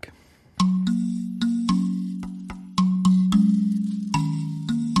Musik.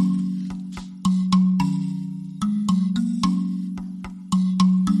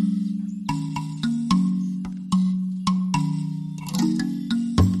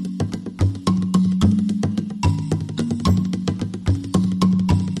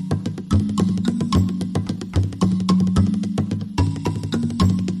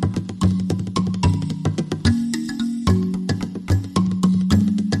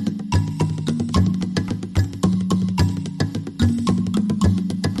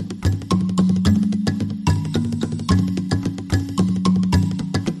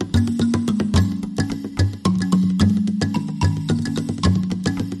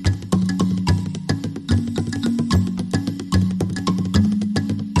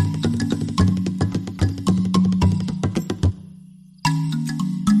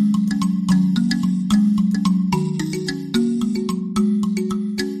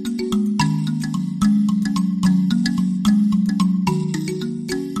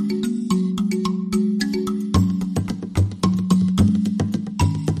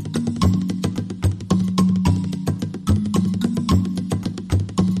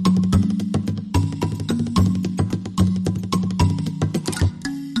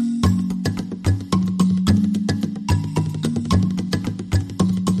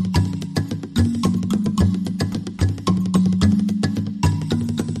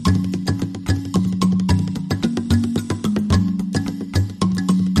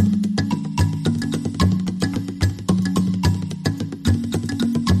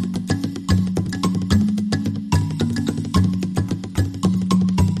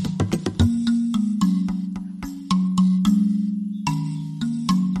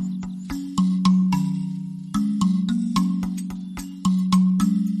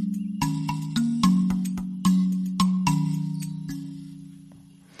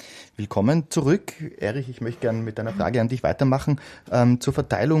 Willkommen zurück. Erich, ich möchte gerne mit einer Frage an dich weitermachen. Zur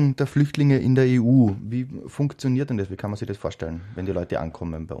Verteilung der Flüchtlinge in der EU. Wie funktioniert denn das? Wie kann man sich das vorstellen, wenn die Leute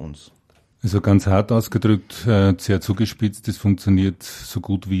ankommen bei uns? Also ganz hart ausgedrückt, sehr zugespitzt, das funktioniert so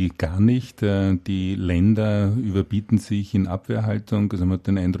gut wie gar nicht. Die Länder überbieten sich in Abwehrhaltung. Also man hat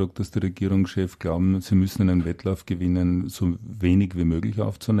den Eindruck, dass die Regierungschefs glauben, sie müssen einen Wettlauf gewinnen, so wenig wie möglich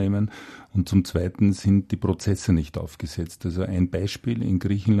aufzunehmen. Und zum Zweiten sind die Prozesse nicht aufgesetzt. Also ein Beispiel in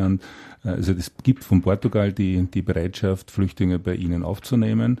Griechenland, also es gibt von Portugal die Bereitschaft, Flüchtlinge bei ihnen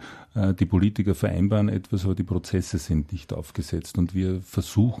aufzunehmen. Die Politiker vereinbaren etwas, aber die Prozesse sind nicht aufgesetzt. Und wir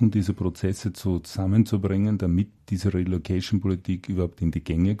versuchen, diese Prozesse zusammenzubringen, damit diese Relocation-Politik überhaupt in die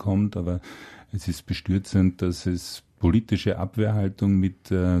Gänge kommt. Aber es ist bestürzend, dass es politische Abwehrhaltung mit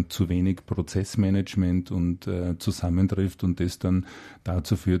zu wenig Prozessmanagement und zusammentrifft und das dann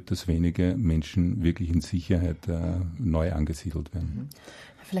dazu führt, dass wenige Menschen wirklich in Sicherheit neu angesiedelt werden.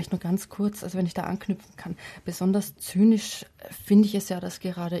 Vielleicht nur ganz kurz, also wenn ich da anknüpfen kann. Besonders zynisch finde ich es ja, dass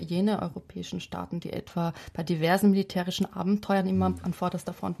gerade jene europäischen Staaten, die etwa bei diversen militärischen Abenteuern immer an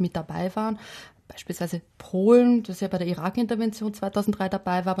vorderster Front mit dabei waren, beispielsweise Polen, das ja bei der Irak-Intervention 2003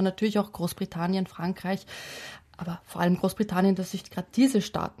 dabei war, aber natürlich auch Großbritannien, Frankreich, aber vor allem Großbritannien, dass sich gerade diese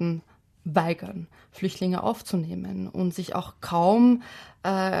Staaten weigern, Flüchtlinge aufzunehmen und sich auch kaum,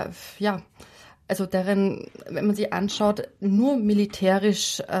 also deren, wenn man sie anschaut, nur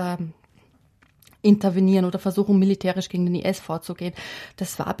militärisch intervenieren oder versuchen, militärisch gegen den IS vorzugehen.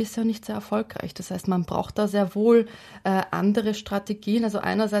 Das war bisher nicht sehr erfolgreich. Das heißt, man braucht da sehr wohl andere Strategien, also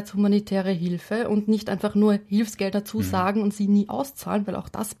einerseits humanitäre Hilfe und nicht einfach nur Hilfsgelder zusagen und sie nie auszahlen, weil auch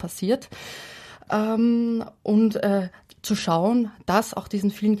das passiert. Und zu schauen, dass auch diesen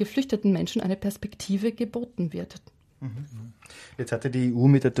vielen geflüchteten Menschen eine Perspektive geboten wird. Jetzt hatte die EU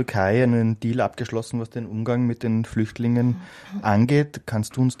mit der Türkei einen Deal abgeschlossen, was den Umgang mit den Flüchtlingen angeht.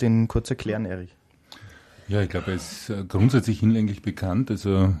 Kannst du uns den kurz erklären, Erich? Ja, ich glaube, es ist grundsätzlich hinlänglich bekannt.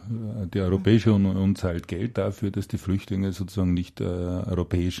 Also die Europäische Union zahlt Geld dafür, dass die Flüchtlinge sozusagen nicht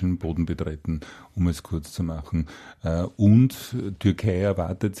europäischen Boden betreten, um es kurz zu machen. Und Türkei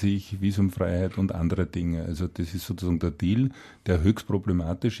erwartet sich Visumfreiheit und andere Dinge. Also das ist sozusagen der Deal, der höchst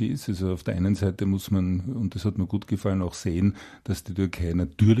problematisch ist. Also auf der einen Seite muss man, und das hat mir gut gefallen, auch sehen, dass die Türkei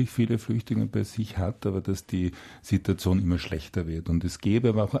natürlich viele Flüchtlinge bei sich hat, aber dass die Situation immer schlechter wird. Und es gäbe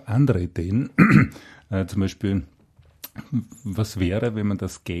aber auch andere Ideen. Zum Beispiel, was wäre, wenn man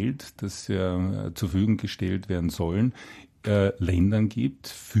das Geld, das ja zur Verfügung gestellt werden sollen, Ländern gibt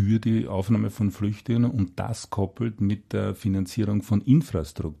für die Aufnahme von Flüchtlingen und das koppelt mit der Finanzierung von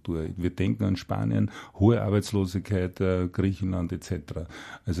Infrastruktur. Wir denken an Spanien, hohe Arbeitslosigkeit, Griechenland etc.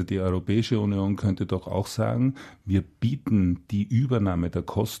 Also die Europäische Union könnte doch auch sagen, wir bieten die Übernahme der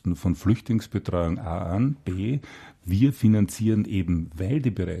Kosten von Flüchtlingsbetreuung A an, B, wir finanzieren eben, weil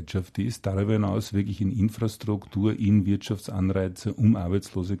die Bereitschaft ist, darüber hinaus wirklich in Infrastruktur, in Wirtschaftsanreize, um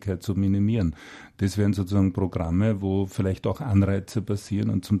Arbeitslosigkeit zu minimieren. Das wären sozusagen Programme, wo vielleicht auch Anreize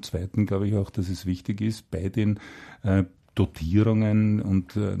passieren. Und zum Zweiten glaube ich auch, dass es wichtig ist, bei den Dotierungen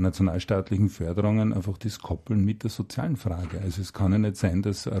und nationalstaatlichen Förderungen einfach das koppeln mit der sozialen Frage. Also es kann ja nicht sein,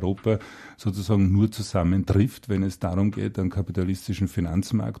 dass Europa sozusagen nur zusammentrifft, wenn es darum geht, einen kapitalistischen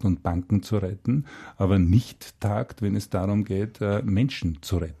Finanzmarkt und Banken zu retten, aber nicht tagt, wenn es darum geht, Menschen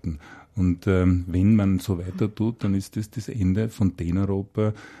zu retten. Und wenn man so weiter tut, dann ist das Ende von dem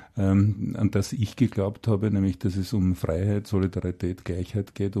Europa, an das ich geglaubt habe, nämlich dass es um Freiheit, Solidarität,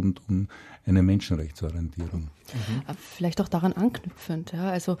 Gleichheit geht und um eine Menschenrechtsorientierung. Vielleicht auch daran anknüpfend. Ja,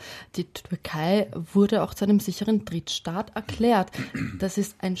 also die Türkei wurde auch zu einem sicheren Drittstaat erklärt. Das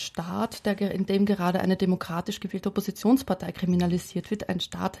ist ein Staat, in dem gerade eine demokratisch gewählte Oppositionspartei kriminalisiert wird. Ein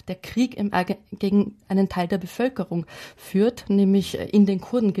Staat, der Krieg gegen einen Teil der Bevölkerung führt, nämlich in den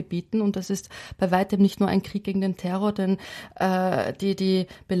Kurdengebieten. Und das ist bei weitem nicht nur ein Krieg gegen den Terror, denn die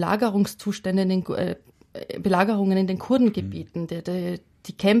Belagerungszustände Belagerungen in den Kurdengebieten,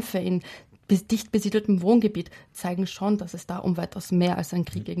 die Kämpfe in dicht besiedeltem Wohngebiet zeigen schon, dass es da um weitaus mehr als einen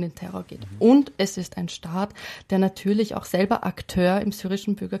Krieg gegen den Terror geht. Und es ist ein Staat, der natürlich auch selber Akteur im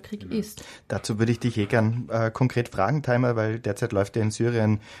syrischen Bürgerkrieg ist. Dazu würde ich dich gern konkret fragen, Taimer, weil derzeit läuft ja in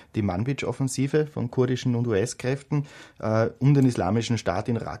Syrien die Manbij-Offensive von kurdischen und US-Kräften um den islamischen Staat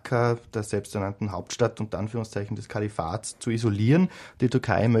in Raqqa, der selbsternannten Hauptstadt unter Anführungszeichen des Kalifats, zu isolieren. Die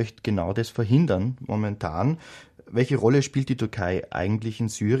Türkei möchte genau das verhindern momentan. Welche Rolle spielt die Türkei eigentlich in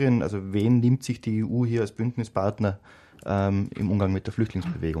Syrien? Also wen nimmt sich die EU hier als Bündnispartner im Umgang mit der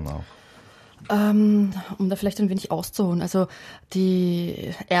Flüchtlingsbewegung auch? Um da vielleicht ein wenig auszuholen. Also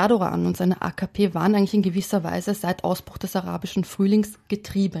die Erdogan und seine AKP waren eigentlich in gewisser Weise seit Ausbruch des arabischen Frühlings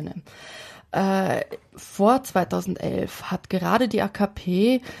Getriebene. Vor 2011 hat gerade die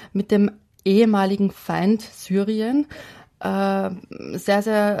AKP mit dem ehemaligen Feind Syrien sehr,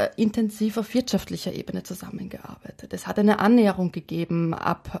 sehr intensiv auf wirtschaftlicher Ebene zusammengearbeitet. Es hat eine Annäherung gegeben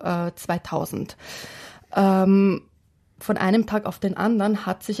ab 2000. Von einem Tag auf den anderen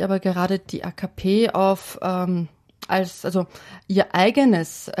hat sich aber gerade die AKP ihre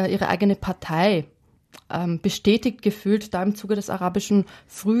eigene Partei bestätigt gefühlt, da im Zuge des arabischen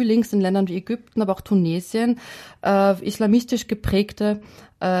Frühlings in Ländern wie Ägypten, aber auch Tunesien, islamistisch geprägte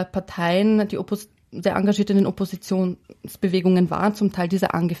Parteien, die sehr engagiert in den Oppositionsbewegungen waren, zum Teil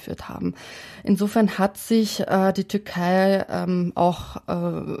diese angeführt haben. Insofern hat sich die Türkei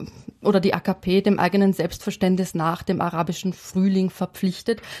oder die AKP dem eigenen Selbstverständnis nach dem arabischen Frühling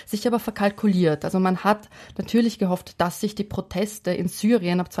verpflichtet, sich aber verkalkuliert. Also man hat natürlich gehofft, dass sich die Proteste in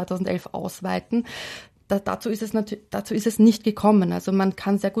Syrien ab 2011 ausweiten. Dazu ist es nicht gekommen. Also man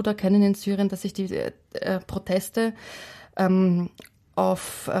kann sehr gut erkennen in Syrien, dass sich die Proteste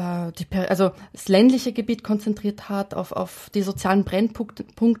auf das ländliche Gebiet konzentriert hat, auf die sozialen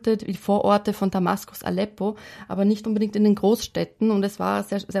Brennpunkte, die Vororte von Damaskus, Aleppo, aber nicht unbedingt in den Großstädten. Und es war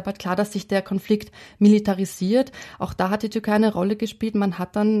sehr, sehr bald klar, dass sich der Konflikt militarisiert. Auch da hat die Türkei eine Rolle gespielt. Man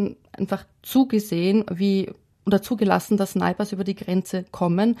hat dann einfach zugelassen, dass Snipers über die Grenze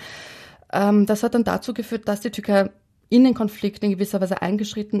kommen. Das hat dann dazu geführt, dass die Türkei in den Konflikt in gewisser Weise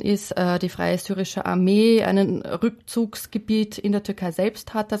eingeschritten ist, die Freie Syrische Armee ein Rückzugsgebiet in der Türkei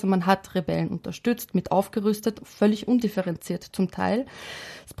selbst hat. Also man hat Rebellen unterstützt, mit aufgerüstet, völlig undifferenziert zum Teil.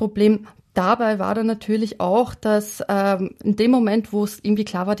 Das Problem dabei war dann natürlich auch, dass in dem Moment, wo es irgendwie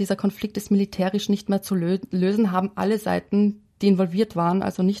klar war, dieser Konflikt ist militärisch nicht mehr zu lösen, haben alle Seiten, die involviert waren,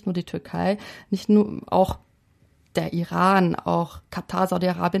 also nicht nur die Türkei, nicht nur auch der Iran, auch Katar,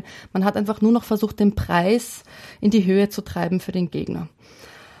 Saudi-Arabien. Man hat einfach nur noch versucht, den Preis in die Höhe zu treiben für den Gegner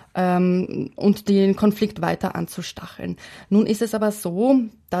und den Konflikt weiter anzustacheln. Nun ist es aber so,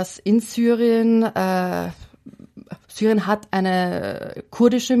 dass in Syrien hat eine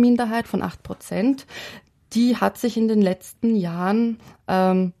kurdische Minderheit von 8%. Die hat sich in den letzten Jahren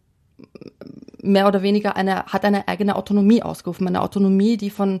mehr oder weniger eine eigene Autonomie ausgerufen. Eine Autonomie,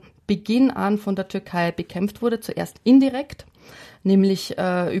 die von Beginn an von der Türkei bekämpft wurde, zuerst indirekt, nämlich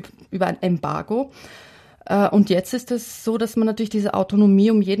über ein Embargo. Und jetzt ist es so, dass man natürlich diese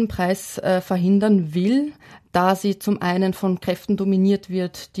Autonomie um jeden Preis verhindern will, da sie zum einen von Kräften dominiert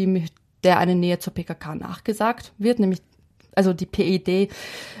wird, der eine Nähe zur PKK nachgesagt wird, nämlich also die PED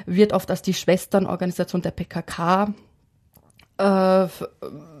wird oft als die Schwesternorganisation der PKK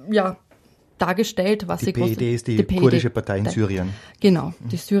dargestellt, was die PED ist die kurdische Partei in Syrien. Genau,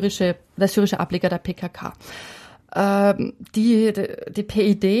 der syrische Ableger der PKK. Die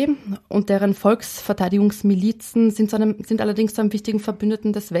PED und deren Volksverteidigungsmilizen sind allerdings zu einem wichtigen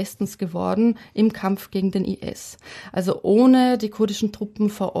Verbündeten des Westens geworden im Kampf gegen den IS. Also ohne die kurdischen Truppen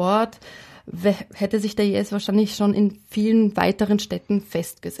vor Ort hätte sich der IS wahrscheinlich schon in vielen weiteren Städten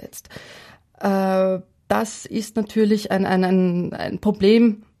festgesetzt. Das ist natürlich ein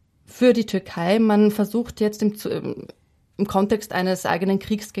Problem für die Türkei. Man versucht jetzt im Kontext eines eigenen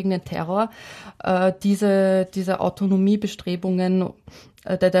Kriegs gegen den Terror diese Autonomiebestrebungen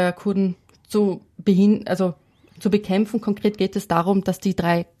der Kurden zu bekämpfen. Konkret geht es darum, dass die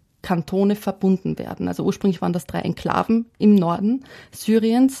 3 Kantone verbunden werden. Also ursprünglich waren das 3 Enklaven im Norden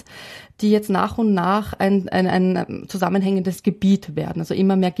Syriens, die jetzt nach und nach ein zusammenhängendes Gebiet werden. Also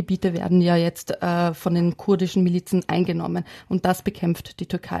immer mehr Gebiete werden ja jetzt von den kurdischen Milizen eingenommen und das bekämpft die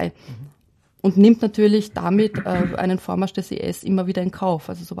Türkei. Und nimmt natürlich damit einen Vormarsch des IS immer wieder in Kauf.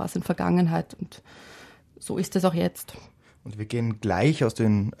 Also so war es in der Vergangenheit und so ist es auch jetzt. Und wir gehen gleich aus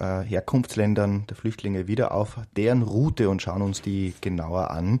den Herkunftsländern der Flüchtlinge wieder auf deren Route und schauen uns die genauer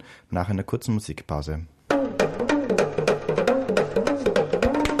an nach einer kurzen Musikpause.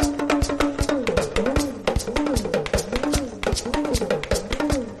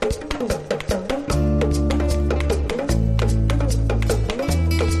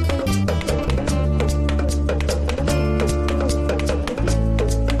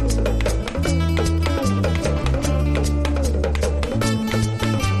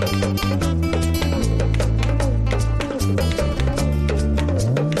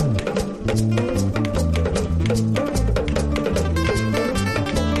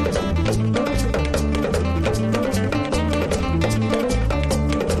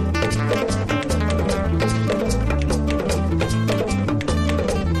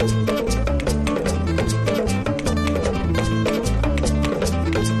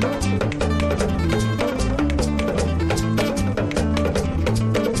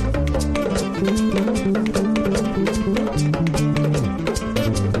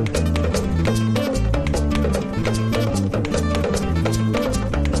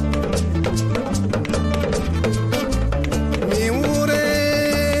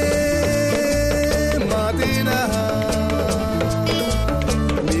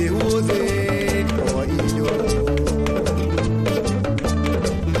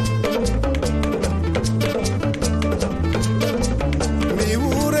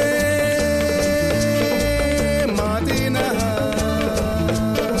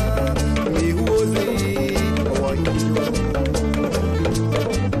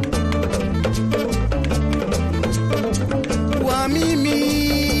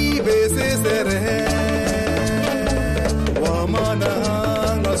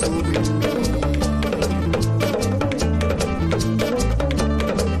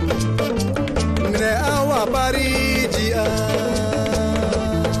 Parigi,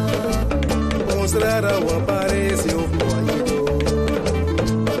 Osrara wa Paris, yo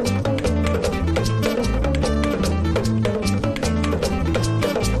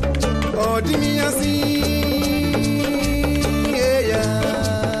Dimi assim,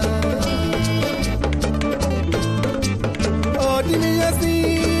 oh dimi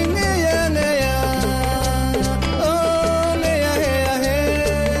assim, oh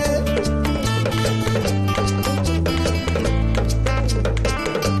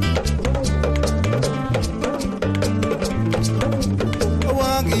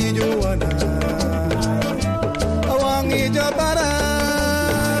Awangi Joana, Awangi Jabara.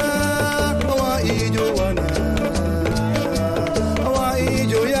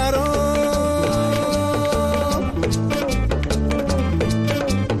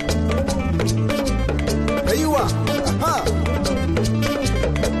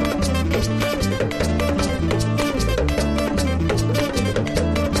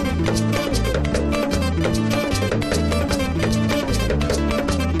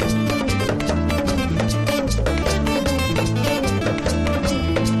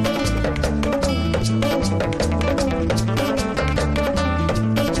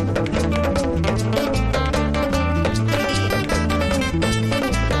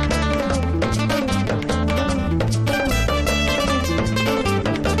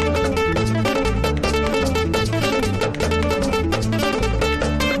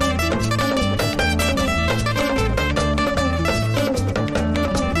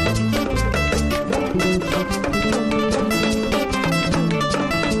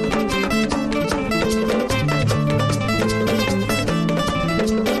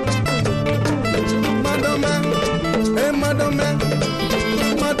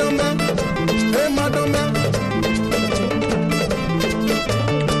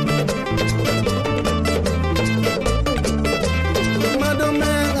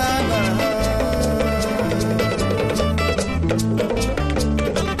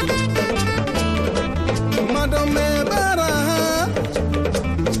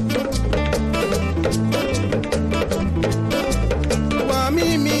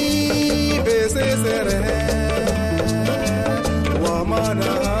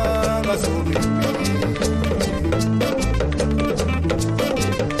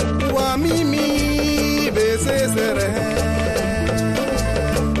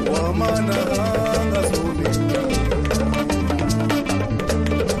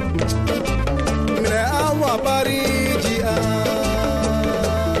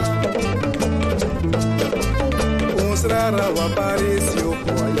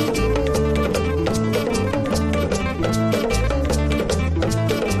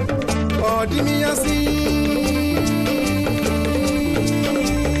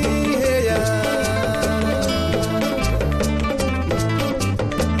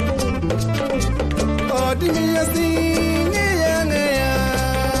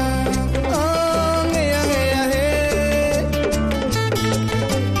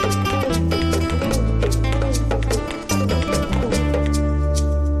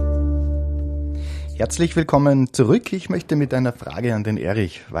 Herzlich willkommen zurück. Ich möchte mit einer Frage an den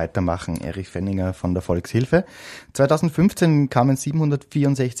Erich weitermachen. Erich Fenninger von der Volkshilfe. 2015 kamen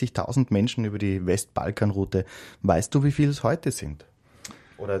 764.000 Menschen über die Westbalkanroute. Weißt du, wie viel es heute sind?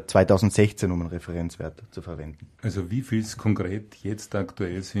 Oder 2016, um einen Referenzwert zu verwenden. Also wie viel es konkret jetzt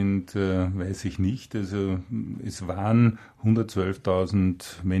aktuell sind, weiß ich nicht. Also es waren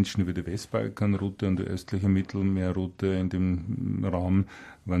 112.000 Menschen über die Westbalkanroute und die östliche Mittelmeerroute. In dem Raum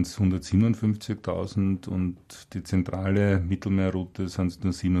waren es 157.000 und die zentrale Mittelmeerroute sind es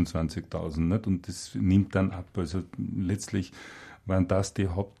nur 27.000. Und das nimmt dann ab. Also letztlich waren das die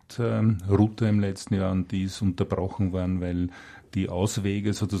Hauptroute im letzten Jahr und die ist unterbrochen worden, weil die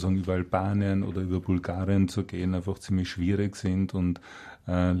Auswege sozusagen über Albanien oder über Bulgarien zu gehen einfach ziemlich schwierig sind und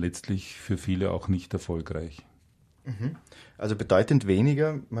letztlich für viele auch nicht erfolgreich. Also bedeutend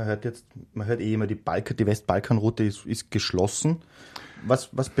weniger. Man hört immer, die Westbalkanroute ist geschlossen.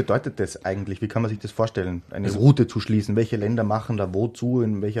 Was bedeutet das eigentlich? Wie kann man sich das vorstellen, eine Route zu schließen? Welche Länder machen da wozu?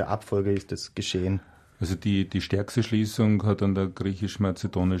 In welcher Abfolge ist das geschehen? Also die stärkste Schließung hat an der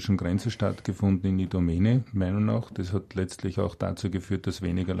griechisch-mazedonischen Grenze stattgefunden in Idomeni, meiner Meinung nach. Das hat letztlich auch dazu geführt, dass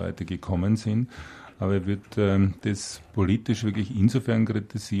weniger Leute gekommen sind. Aber ich würde das politisch wirklich insofern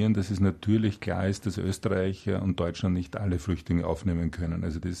kritisieren, dass es natürlich klar ist, dass Österreich und Deutschland nicht alle Flüchtlinge aufnehmen können.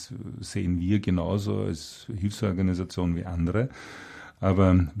 Also das sehen wir genauso als Hilfsorganisation wie andere.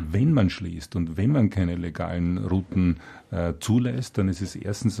 Aber wenn man schließt und wenn man keine legalen Routen zulässt, dann ist es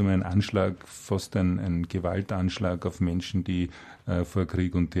erstens einmal ein Anschlag, fast ein Gewaltanschlag auf Menschen, die vor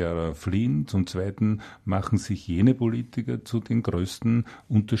Krieg und Terror fliehen. Zum Zweiten machen sich jene Politiker zu den größten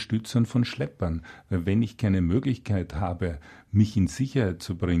Unterstützern von Schleppern. Weil wenn ich keine Möglichkeit habe, mich in Sicherheit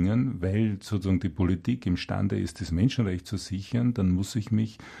zu bringen, weil sozusagen die Politik imstande ist, das Menschenrecht zu sichern, dann muss ich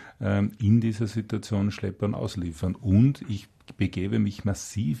mich in dieser Situation Schleppern ausliefern. Und ich begebe mich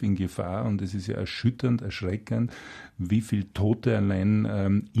massiv in Gefahr und es ist ja erschütternd, erschreckend, wie viel Tote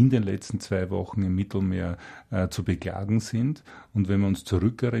allein in den letzten 2 Wochen im Mittelmeer zu beklagen sind. Und wenn wir uns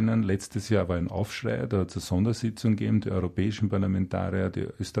zurückerinnern, letztes Jahr war ein Aufschrei, da hat es eine Sondersitzung gegeben, die europäischen Parlamentarier, die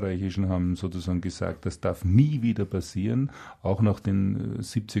österreichischen haben sozusagen gesagt, das darf nie wieder passieren, auch nach den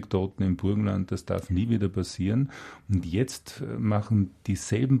 70 Toten im Burgenland, das darf nie wieder passieren. Und jetzt machen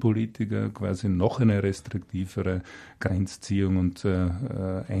dieselben Politiker quasi noch eine restriktivere Grenzziehung und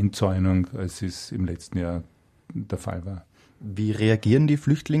Einzäunung, als es im letzten Jahr der Fall war. Wie reagieren die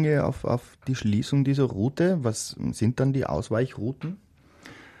Flüchtlinge auf die Schließung dieser Route? Was sind dann die Ausweichrouten?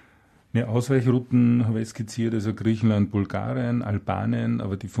 Ausweichrouten habe ich skizziert, also Griechenland, Bulgarien, Albanien,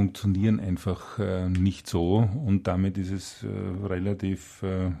 aber die funktionieren einfach nicht so und damit ist es relativ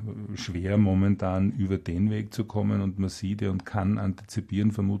schwer momentan über den Weg zu kommen und man sieht ja und kann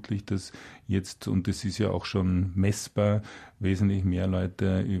antizipieren vermutlich, dass jetzt, und das ist ja auch schon messbar, wesentlich mehr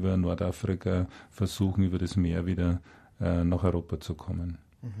Leute über Nordafrika versuchen, über das Meer wieder nach Europa zu kommen.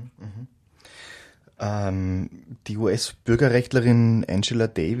 Die US-Bürgerrechtlerin Angela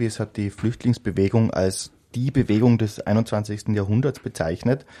Davis hat die Flüchtlingsbewegung als die Bewegung des 21. Jahrhunderts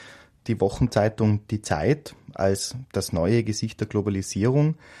bezeichnet. Die Wochenzeitung Die Zeit als das neue Gesicht der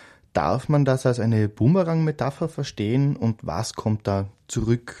Globalisierung. Darf man das als eine Boomerang-Metapher verstehen und was kommt da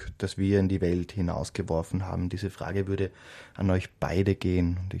zurück, das wir in die Welt hinausgeworfen haben? Diese Frage würde an euch beide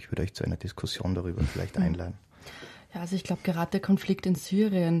gehen und ich würde euch zu einer Diskussion darüber vielleicht einladen. Ja, also ich glaube, gerade der Konflikt in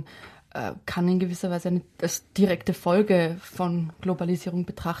Syrien kann in gewisser Weise als direkte Folge von Globalisierung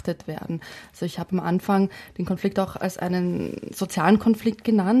betrachtet werden. Also ich habe am Anfang den Konflikt auch als einen sozialen Konflikt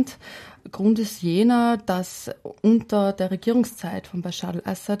genannt. Grund ist jener, dass unter der Regierungszeit von Bashar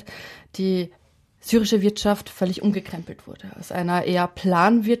al-Assad die syrische Wirtschaft völlig umgekrempelt wurde. Aus einem eher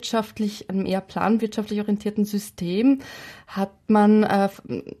planwirtschaftlich orientierten System hat man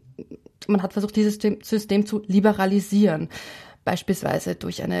hat versucht, dieses System zu liberalisieren. Beispielsweise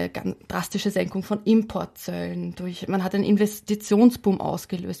durch eine ganz drastische Senkung von Importzöllen, man hat einen Investitionsboom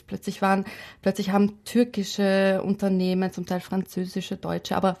ausgelöst. Plötzlich haben türkische Unternehmen, zum Teil französische,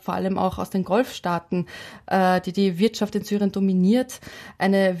 deutsche, aber vor allem auch aus den Golfstaaten, die Wirtschaft in Syrien dominiert,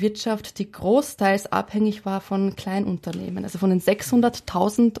 eine Wirtschaft, die großteils abhängig war von Kleinunternehmen. Also von den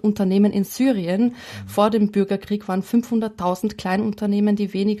 600.000 Unternehmen in Syrien vor dem Bürgerkrieg waren 500.000 Kleinunternehmen,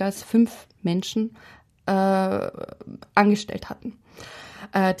 die weniger als 5 Menschen angestellt hatten.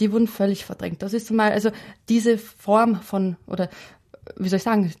 Die wurden völlig verdrängt. Das ist zumal, also diese Form von, oder wie soll ich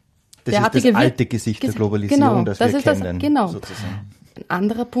sagen, das ist das alte Gesicht der Globalisierung, das wir kennen. Sozusagen. Ein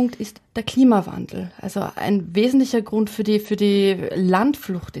anderer Punkt ist der Klimawandel. Also ein wesentlicher Grund für die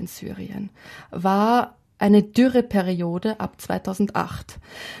Landflucht in Syrien war eine Dürreperiode ab 2008.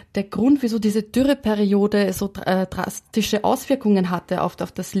 Der Grund, wieso diese Dürreperiode so drastische Auswirkungen hatte auf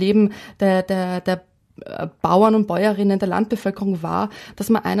das Leben der Bauern und Bäuerinnen der Landbevölkerung war, dass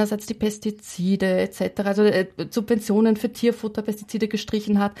man einerseits die Pestizide etc., also Subventionen für Tierfutter, Pestizide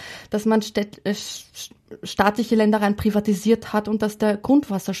gestrichen hat, dass man staatliche Ländereien privatisiert hat und dass der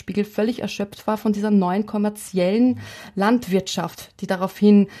Grundwasserspiegel völlig erschöpft war von dieser neuen kommerziellen Landwirtschaft, die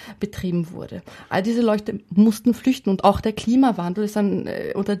daraufhin betrieben wurde. All diese Leute mussten flüchten und auch der Klimawandel ist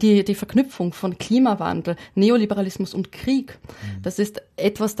oder die Verknüpfung von Klimawandel, Neoliberalismus und Krieg, das ist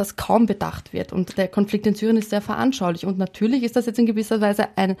etwas, das kaum bedacht wird und der Konflikt in Syrien ist sehr veranschaulich und natürlich ist das jetzt in gewisser Weise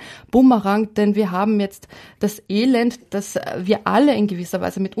ein Bumerang, denn wir haben jetzt das Elend, das wir alle in gewisser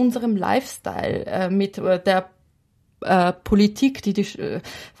Weise mit unserem Lifestyle, mit der Politik, die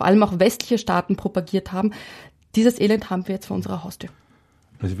vor allem auch westliche Staaten propagiert haben, dieses Elend haben wir jetzt vor unserer Haustür.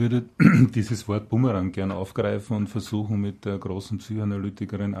 Also ich würde dieses Wort Bumerang gerne aufgreifen und versuchen mit der großen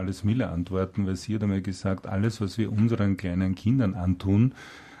Psychoanalytikerin Alice Miller antworten, weil sie hat einmal gesagt, alles, was wir unseren kleinen Kindern antun,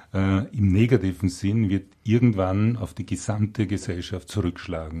 im negativen Sinn wird irgendwann auf die gesamte Gesellschaft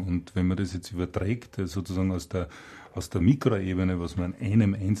zurückschlagen. Und wenn man das jetzt überträgt, sozusagen aus der Mikroebene, was man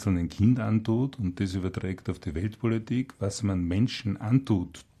einem einzelnen Kind antut und das überträgt auf die Weltpolitik, was man Menschen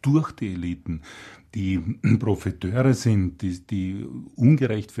antut durch die Eliten, die Profiteure sind, die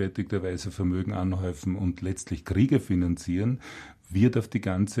ungerechtfertigterweise Vermögen anhäufen und letztlich Kriege finanzieren, wird auf die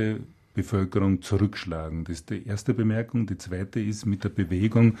ganze Bevölkerung zurückschlagen. Das ist die erste Bemerkung. Die zweite ist, mit der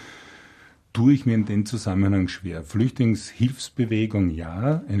Bewegung tue ich mir in dem Zusammenhang schwer. Flüchtlingshilfsbewegung,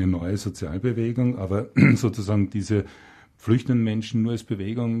 ja, eine neue Sozialbewegung, aber sozusagen diese flüchtenden Menschen nur als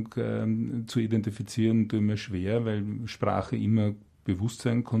Bewegung zu identifizieren, tue mir schwer, weil Sprache immer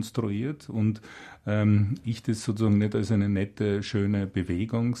Bewusstsein konstruiert und ich das sozusagen nicht als eine nette, schöne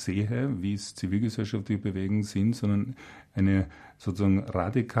Bewegung sehe, wie es zivilgesellschaftliche Bewegungen sind, sondern eine sozusagen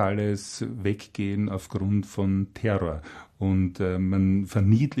radikales Weggehen aufgrund von Terror. Und man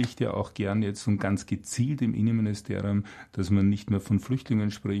verniedlicht ja auch gern jetzt und ganz gezielt im Innenministerium, dass man nicht mehr von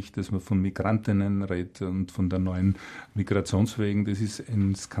Flüchtlingen spricht, dass man von Migrantinnen redet und von der neuen Migrationsbewegung. Das ist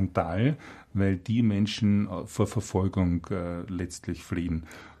ein Skandal, weil die Menschen vor Verfolgung letztlich fliehen.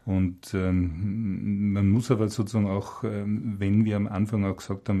 Und man muss aber sozusagen auch, wenn wir am Anfang auch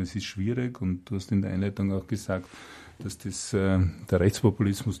gesagt haben, es ist schwierig, und du hast in der Einleitung auch gesagt, dass der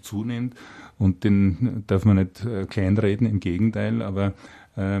Rechtspopulismus zunimmt, und den darf man nicht kleinreden, im Gegenteil, aber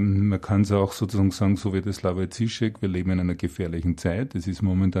man kann es auch sozusagen sagen, so wie das Slavoj Žižek, wir leben in einer gefährlichen Zeit. Es ist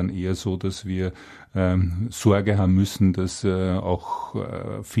momentan eher so, dass wir Sorge haben müssen, dass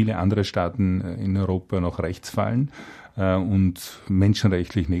auch viele andere Staaten in Europa noch rechts fallen und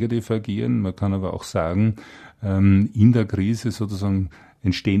menschenrechtlich negativ agieren. Man kann aber auch sagen, in der Krise sozusagen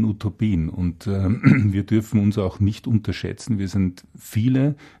entstehen Utopien, und wir dürfen uns auch nicht unterschätzen. Wir sind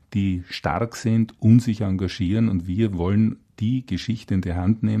viele, die stark sind und sich engagieren, und wir wollen die Geschichte in die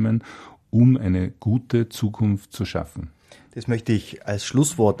Hand nehmen, um eine gute Zukunft zu schaffen. Das möchte ich als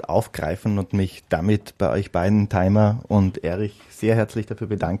Schlusswort aufgreifen und mich damit bei euch beiden, Timer und Erich, sehr herzlich dafür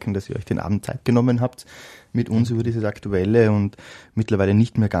bedanken, dass ihr euch den Abend Zeit genommen habt, mit uns über dieses aktuelle und mittlerweile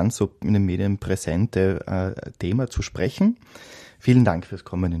nicht mehr ganz so in den Medien präsente Thema zu sprechen. Vielen Dank fürs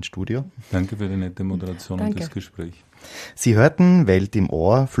Kommen ins Studio. Danke für die nette Moderation und das Gespräch. Sie hörten Welt im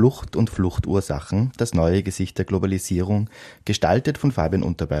Ohr, Flucht und Fluchtursachen, das neue Gesicht der Globalisierung, gestaltet von Fabian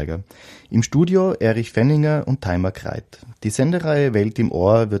Unterberger. Im Studio Erich Fenninger und Timer Kreit. Die Sendereihe Welt im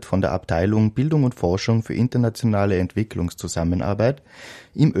Ohr wird von der Abteilung Bildung und Forschung für internationale Entwicklungszusammenarbeit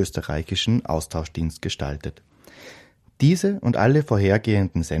im österreichischen Austauschdienst gestaltet. Diese und alle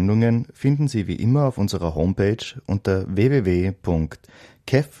vorhergehenden Sendungen finden Sie wie immer auf unserer Homepage unter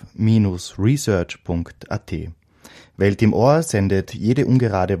www.kef-research.at. Welt im Ohr sendet jede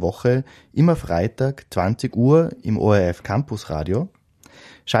ungerade Woche immer Freitag 20 Uhr im ORF Campus Radio.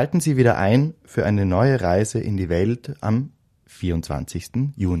 Schalten Sie wieder ein für eine neue Reise in die Welt am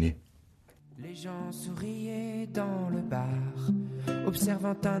 24. Juni. Les gens souriaient dans le bar,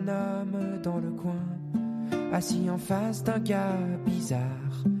 observant un homme dans le coin, assis en face d'un gars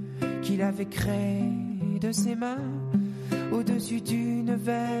bizarre qu'il avait créé de ses mains, au-dessus d'une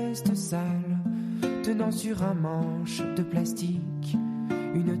veste sale, tenant sur un manche de plastique,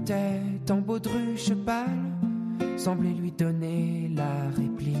 une tête en baudruche pâle, semblait lui donner la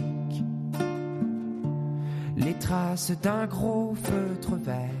réplique. Les traces d'un gros feutre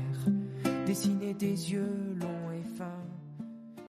vert dessinaient des yeux